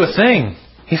 we don't do a thing.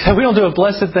 He said we don't do a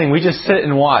blessed thing. We just sit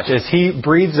and watch as He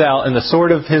breathes out and the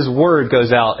sword of His word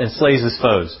goes out and slays His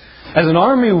foes. As an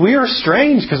army, we are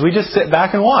strange because we just sit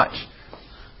back and watch.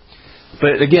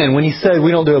 But again, when He said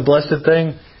we don't do a blessed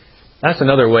thing, that's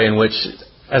another way in which,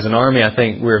 as an army, I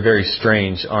think we're a very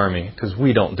strange army because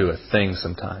we don't do a thing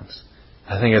sometimes.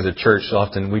 I think as a church,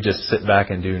 often we just sit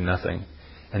back and do nothing.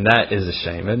 And that is a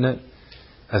shame, isn't it?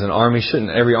 As an army,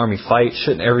 shouldn't every army fight?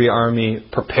 Shouldn't every army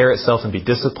prepare itself and be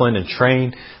disciplined and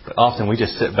trained? But often we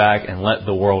just sit back and let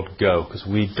the world go because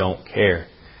we don't care.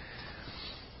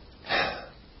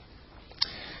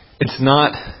 It's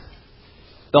not...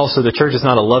 Also, the church is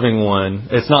not a loving one.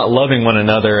 It's not loving one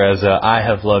another as I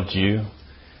have loved you.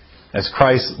 As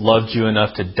Christ loved you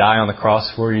enough to die on the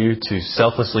cross for you, to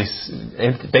selflessly,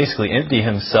 basically empty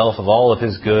Himself of all of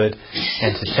His good,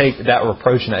 and to take that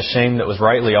reproach and that shame that was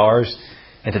rightly ours,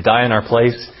 and to die in our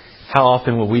place, how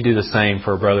often would we do the same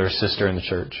for a brother or sister in the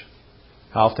church?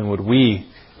 How often would we,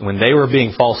 when they were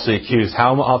being falsely accused,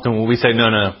 how often would we say, no,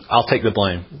 I'll take the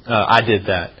blame. I did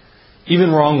that.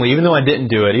 Even wrongly, even though I didn't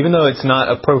do it, even though it's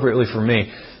not appropriately for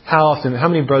me, how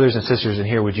many brothers and sisters in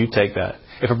here would you take that?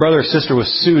 If a brother or sister was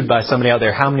sued by somebody out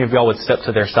there, how many of y'all would step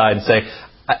to their side and say,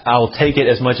 I'll take it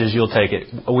as much as you'll take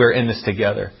it. We're in this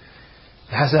together.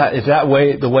 Is that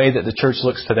the way that the church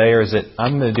looks today, or is it,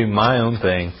 I'm going to do my own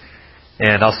thing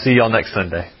and I'll see y'all next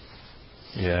Sunday?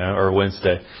 Yeah, or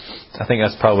Wednesday. I think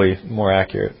that's probably more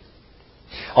accurate.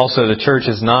 Also, the church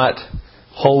is not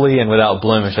holy and without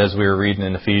blemish, as we were reading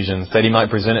in Ephesians, that He might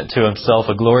present it to Himself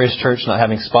a glorious church, not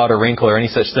having spot or wrinkle or any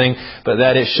such thing, but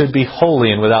that it should be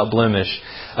holy and without blemish.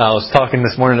 I was talking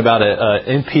this morning about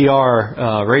an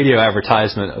NPR radio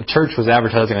advertisement. A church was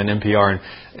advertising on NPR,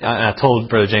 and I told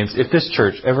Brother James, if this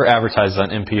church ever advertises on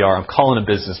NPR, I'm calling a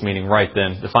business meeting right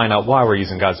then to find out why we're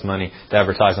using God's money to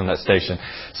advertise on that station.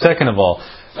 Second of all,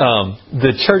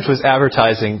 the church was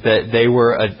advertising that they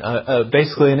were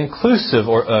basically an inclusive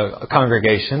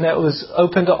congregation that was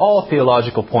open to all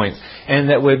theological points and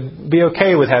that would be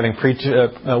okay with having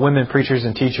women preachers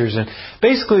and teachers. And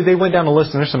basically they went down a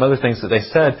list, and there's some other things that they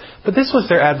said, but this was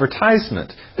their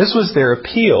advertisement. This was their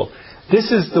appeal.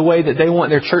 This is the way that they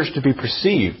want their church to be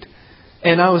perceived.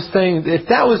 And I was saying, if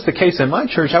that was the case in my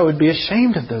church, I would be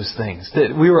ashamed of those things.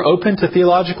 That we were open to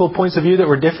theological points of view that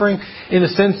were differing in a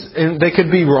sense, and they could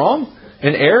be wrong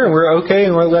and error, and we're okay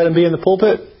and we're let them be in the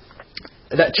pulpit.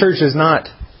 That church is not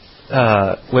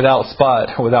without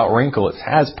spot or without wrinkle. It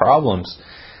has problems.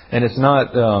 And it's not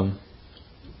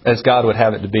as God would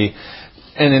have it to be.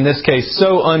 And in this case,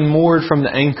 so unmoored from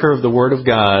the anchor of the Word of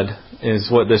God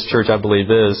is what this church, I believe,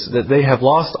 is, that they have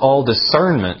lost all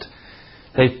discernment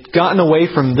They've gotten away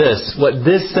from this, what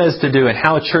this says to do and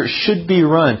how a church should be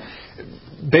run.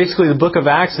 Basically, the book of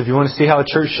Acts, if you want to see how a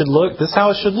church should look, this is how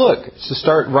it should look. It's to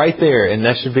start right there, and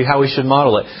that should be how we should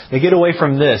model it. They get away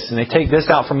from this, and they take this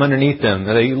out from underneath them.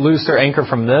 They lose their anchor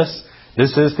from this.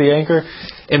 This is the anchor.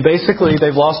 And basically,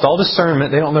 they've lost all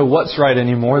discernment. They don't know what's right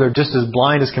anymore. They're just as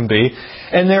blind as can be.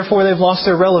 And therefore, they've lost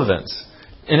their relevance.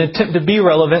 In an attempt to be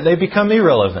relevant, they become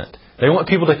irrelevant. They want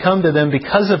people to come to them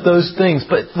because of those things.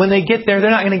 But when they get there, they're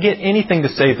not going to get anything to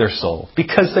save their soul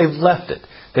because they've left it.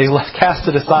 They cast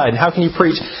it aside. And how can you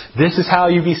preach, this is how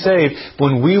you be saved,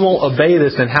 when we won't obey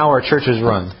this in how our church is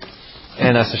run?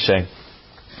 And that's a shame.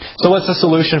 So what's the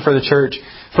solution for the church?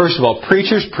 First of all,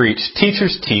 preachers preach,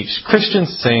 teachers teach,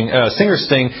 Christians sing, singers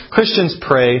sing, Christians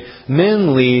pray,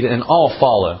 men lead, and all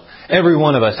follow. Every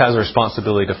one of us has a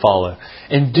responsibility to follow.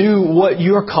 And do what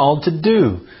you're called to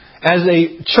do. As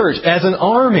a church, as an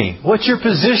army, what's your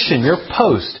position, your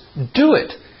post? Do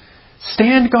it.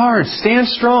 Stand guard, stand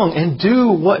strong, and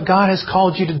do what God has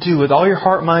called you to do with all your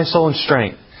heart, mind, soul, and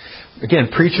strength. Again,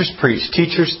 preachers preach,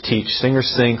 teachers teach,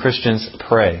 singers sing, Christians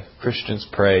pray. Christians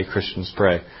pray, Christians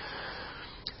pray.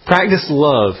 Practice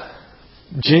love,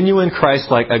 genuine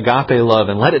Christ-like agape love,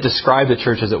 and let it describe the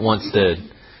church as it once did.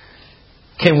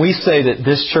 Can we say that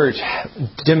this church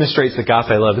demonstrates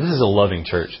agape love? This is a loving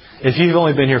church. If you've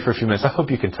only been here for a few minutes, I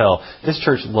hope you can tell. This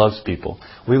church loves people.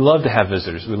 We love to have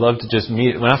visitors. We love to just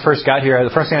meet. When I first got here, the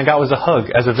first thing I got was a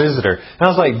hug as a visitor. And I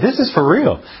was like, this is for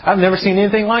real. I've never seen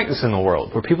anything like this in the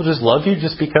world, where people just love you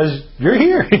just because you're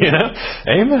here.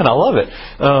 Amen. I love it.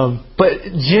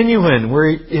 But genuine,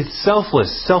 where it's selfless,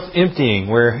 self-emptying,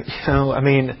 where,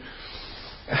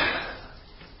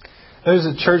 there's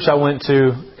a church I went to,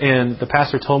 and the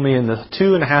pastor told me in the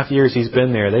 2.5 years he's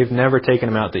been there, they've never taken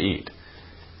him out to eat.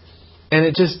 And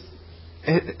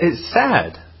it's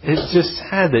sad. It's just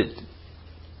sad that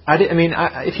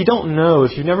if you don't know,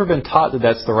 if you've never been taught that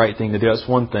that's the right thing to do, that's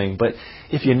one thing. But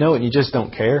if you know it and you just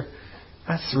don't care,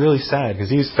 that's really sad because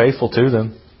he's faithful to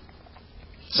them.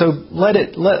 So let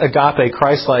agape,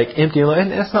 Christ-like, empty,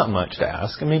 and that's not much to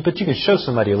ask. But you can show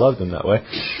somebody you love them that way.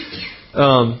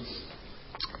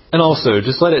 And also,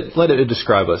 just let it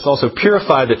describe us. Also,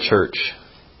 purify the church.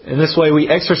 In this way, we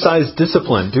exercise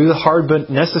discipline. Do the hard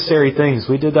but necessary things.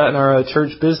 We did that in our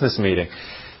church business meeting.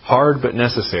 Hard but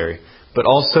necessary. But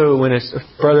also, when a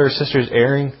brother or sister is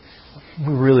erring,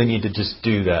 we really need to just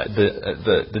do that.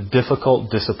 The difficult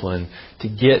discipline to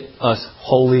get us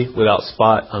holy, without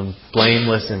spot,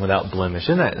 blameless, and without blemish.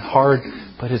 Isn't that hard?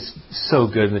 But it's so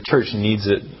good. And the church needs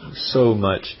it so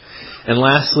much. And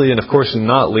lastly, and of course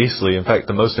not leastly, in fact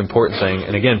the most important thing,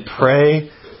 and again, pray,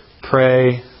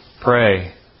 pray,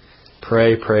 pray.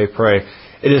 Pray, pray, pray.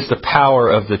 It is the power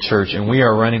of the church, and we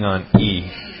are running on E.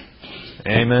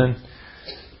 Amen?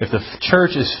 If the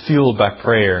church is fueled by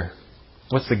prayer,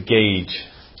 what's the gauge?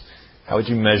 How would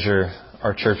you measure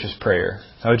our church's prayer?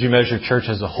 How would you measure church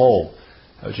as a whole?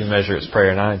 How would you measure its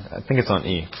prayer? And I think it's on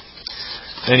E.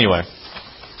 Anyway,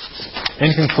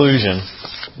 in conclusion,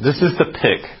 this is the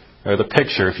PIC, or the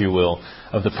picture, if you will,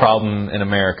 of the problem in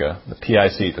America. The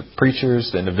PIC, the preachers,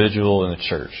 the individual, and the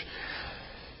church.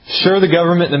 Sure, the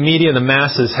government, the media, and the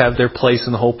masses have their place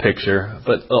in the whole picture,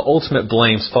 but the ultimate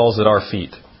blame falls at our feet.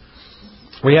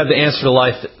 We have the answer to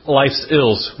life's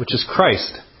ills, which is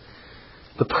Christ.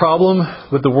 The problem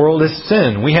with the world is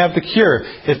sin. We have the cure.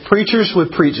 If preachers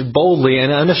would preach boldly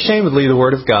and unashamedly the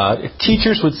Word of God, if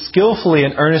teachers would skillfully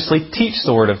and earnestly teach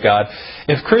the Word of God,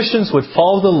 if Christians would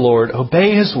follow the Lord,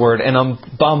 obey His Word, and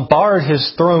bombard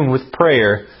His throne with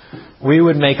prayer, we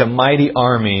would make a mighty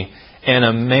army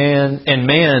and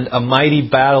manned a mighty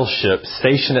battleship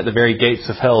stationed at the very gates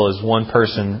of hell, as one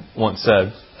person once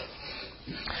said.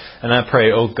 And I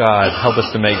pray, oh God, help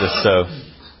us to make this so.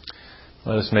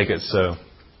 Let us make it so.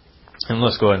 And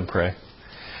let's go ahead and pray.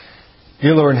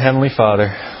 Dear Lord and Heavenly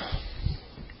Father,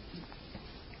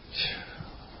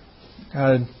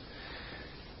 God,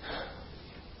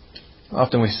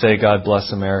 often we say, God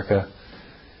bless America,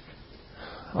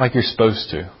 like you're supposed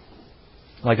to,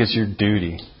 like it's your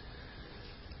duty.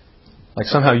 Like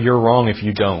somehow you're wrong if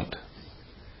you don't.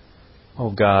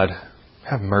 Oh God,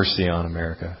 have mercy on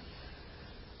America.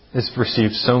 It's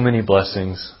received so many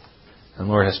blessings, and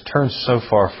Lord, has turned so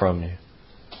far from you.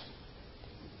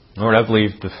 Lord, I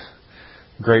believe the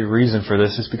great reason for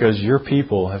this is because your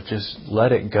people have just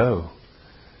let it go.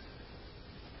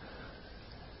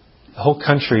 The whole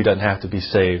country doesn't have to be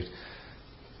saved,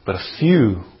 but a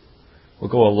few will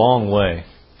go a long way.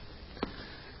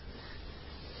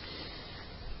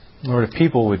 Lord, if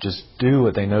people would just do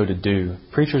what they know to do,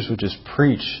 preachers would just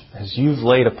preach as you've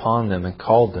laid upon them and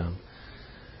called them.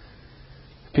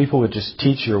 people would just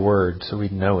teach your word so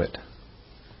we'd know it.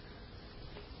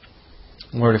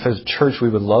 Lord, if as a church we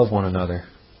would love one another.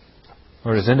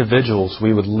 Lord, as individuals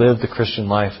we would live the Christian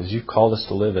life as you've called us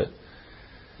to live it.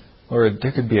 Lord,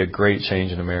 there could be a great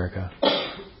change in America.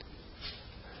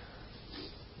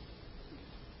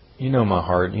 You know my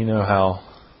heart. You know how,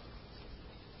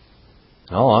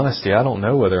 in all honesty, I don't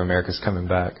know whether America's coming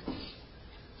back.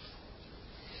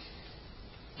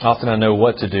 Often I know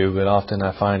what to do, but often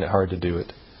I find it hard to do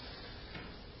it.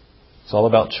 It's all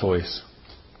about choice.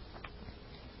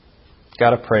 Got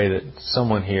to pray that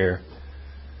someone here,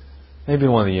 maybe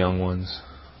one of the young ones,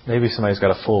 maybe somebody's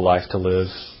got a full life to live,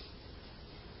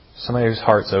 somebody whose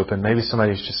heart's open, maybe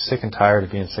somebody who's just sick and tired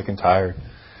of being sick and tired,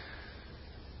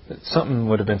 that something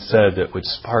would have been said that would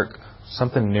spark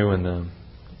something new in them.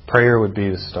 Prayer would be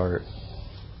the start.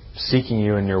 Seeking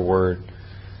you in your word.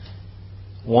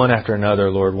 One after another,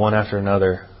 Lord, one after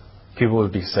another, people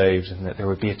would be saved and that there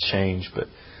would be a change. But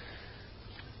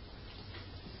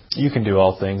you can do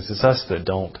all things. It's us that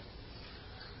don't.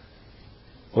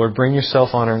 Lord, bring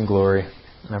yourself honor and glory.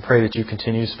 And I pray that you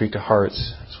continue to speak to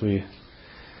hearts as we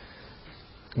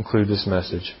conclude this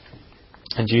message.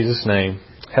 In Jesus' name,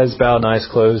 heads bowed and eyes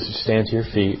closed, stand to your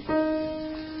feet.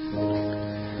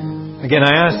 Again,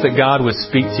 I ask that God would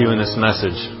speak to you in this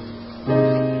message.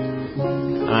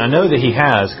 And I know that He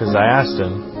has because I asked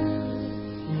Him.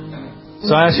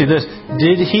 So I ask you this.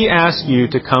 Did He ask you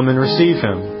to come and receive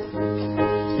Him?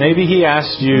 Maybe He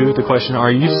asked you the question,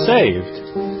 are you saved?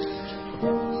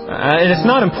 And it's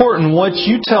not important what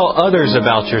you tell others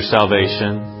about your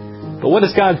salvation, but what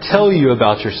does God tell you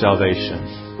about your salvation?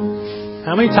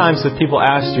 How many times have people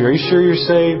asked you, are you sure you're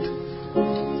saved?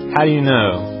 How do you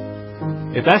know?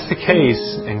 If that's the case,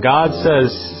 and God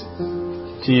says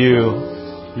to you,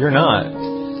 you're not,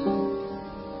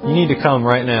 you need to come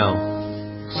right now.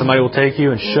 Somebody will take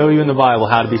you and show you in the Bible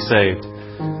how to be saved.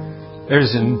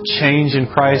 There's a change in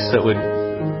Christ that would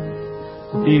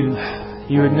be,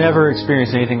 you would never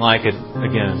experience anything like it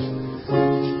again.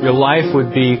 Your life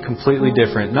would be completely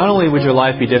different. Not only would your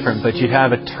life be different, but you'd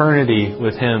have eternity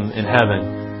with Him in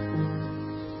heaven.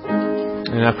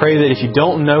 And I pray that if you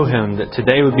don't know Him, that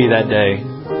today would be that day.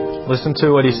 Listen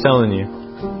to what He's telling you.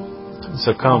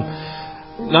 So come.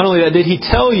 Not only that, did He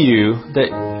tell you that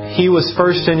He was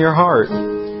first in your heart?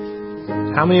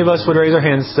 How many of us would raise our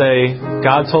hands and say,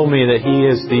 God told me that He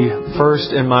is the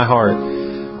first in my heart?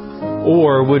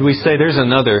 Or would we say, there's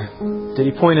another?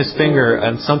 Did He point His finger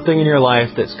at something in your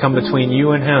life that's come between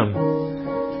you and Him?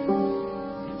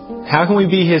 How can we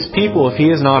be His people if He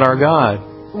is not our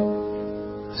God?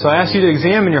 So I ask you to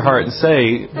examine your heart and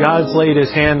say, God's laid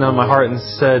His hand on my heart and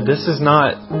said, this is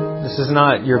not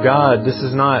your God. This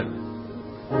is not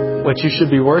what you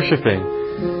should be worshiping.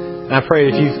 And I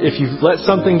pray if you've let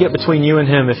something get between you and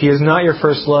Him, if He is not your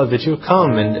first love, that you'll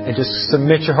come and just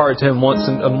submit your heart to Him once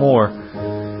and more.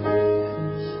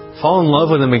 Fall in love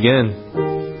with Him again.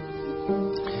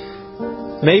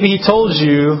 Maybe He told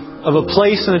you of a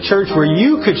place in a church where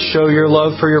you could show your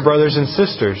love for your brothers and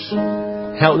sisters.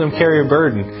 Help them carry a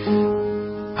burden.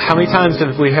 How many times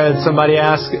have we had somebody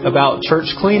ask about church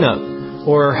cleanup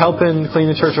or helping clean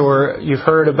the church, or you've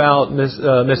heard about Miss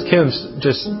Kim's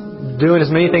just doing as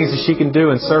many things as she can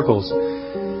do in circles?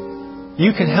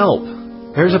 You can help.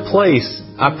 There's a place.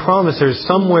 I promise there's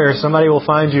somewhere somebody will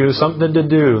find you something to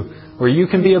do where you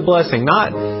can be a blessing.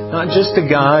 Not just to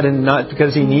God and not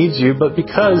because He needs you, but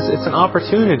because it's an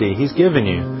opportunity He's given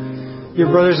you. Your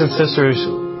brothers and sisters,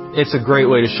 it's a great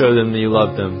way to show them that you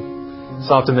love them. It's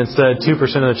often been said 2%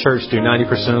 of the church do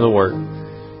 90% of the work.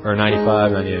 Or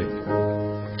 95,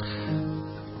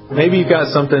 98. Maybe you've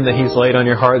got something that He's laid on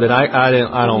your heart that I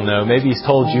don't know. Maybe He's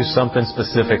told you something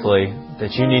specifically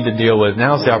that you need to deal with.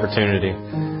 Now's the opportunity.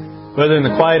 Whether in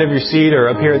the quiet of your seat or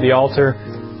up here at the altar,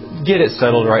 get it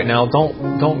settled right now.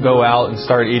 Don't go out and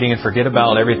start eating and forget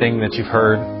about everything that you've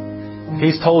heard. If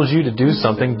He's told you to do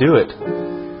something, do it.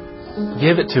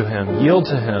 Give it to Him. Yield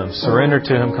to Him. Surrender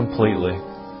to Him completely.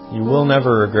 You will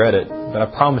never regret it, but I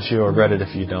promise you'll regret it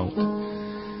if you don't.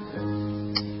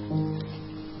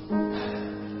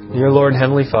 Dear Lord and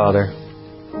Heavenly Father,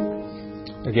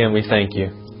 again, we thank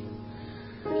You.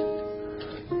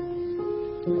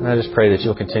 And I just pray that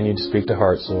You'll continue to speak to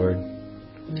hearts, Lord.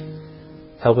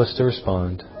 Help us to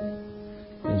respond.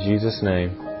 In Jesus'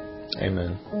 name,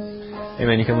 amen.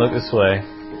 Amen. You can look this way.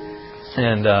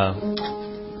 And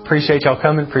appreciate y'all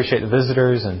coming. Appreciate the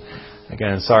visitors. And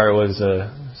again, sorry it was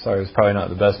probably not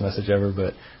the best message ever,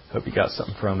 but hope you got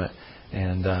something from it.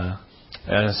 And I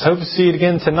hope to see you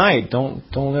again tonight. It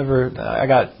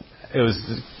was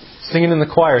singing in the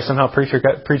choir. Somehow preacher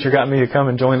got me to come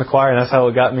and join the choir, and that's how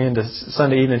it got me into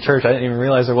Sunday evening church. I didn't even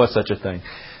realize there was such a thing.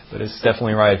 But it's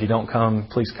definitely right. If you don't come,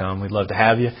 please come. We'd love to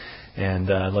have you,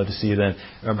 and I'd love to see you then.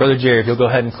 Brother Jerry, if you'll go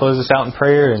ahead and close us out in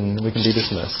prayer, and we can be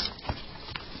dismissed.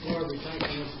 Lord, we thank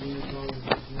you once again for all of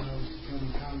us to come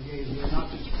and congregate here. Not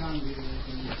just congregate,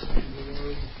 but to study the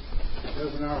Word.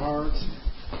 Open our hearts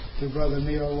to Brother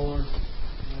Neil, Lord.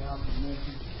 Allow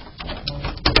permission.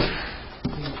 Not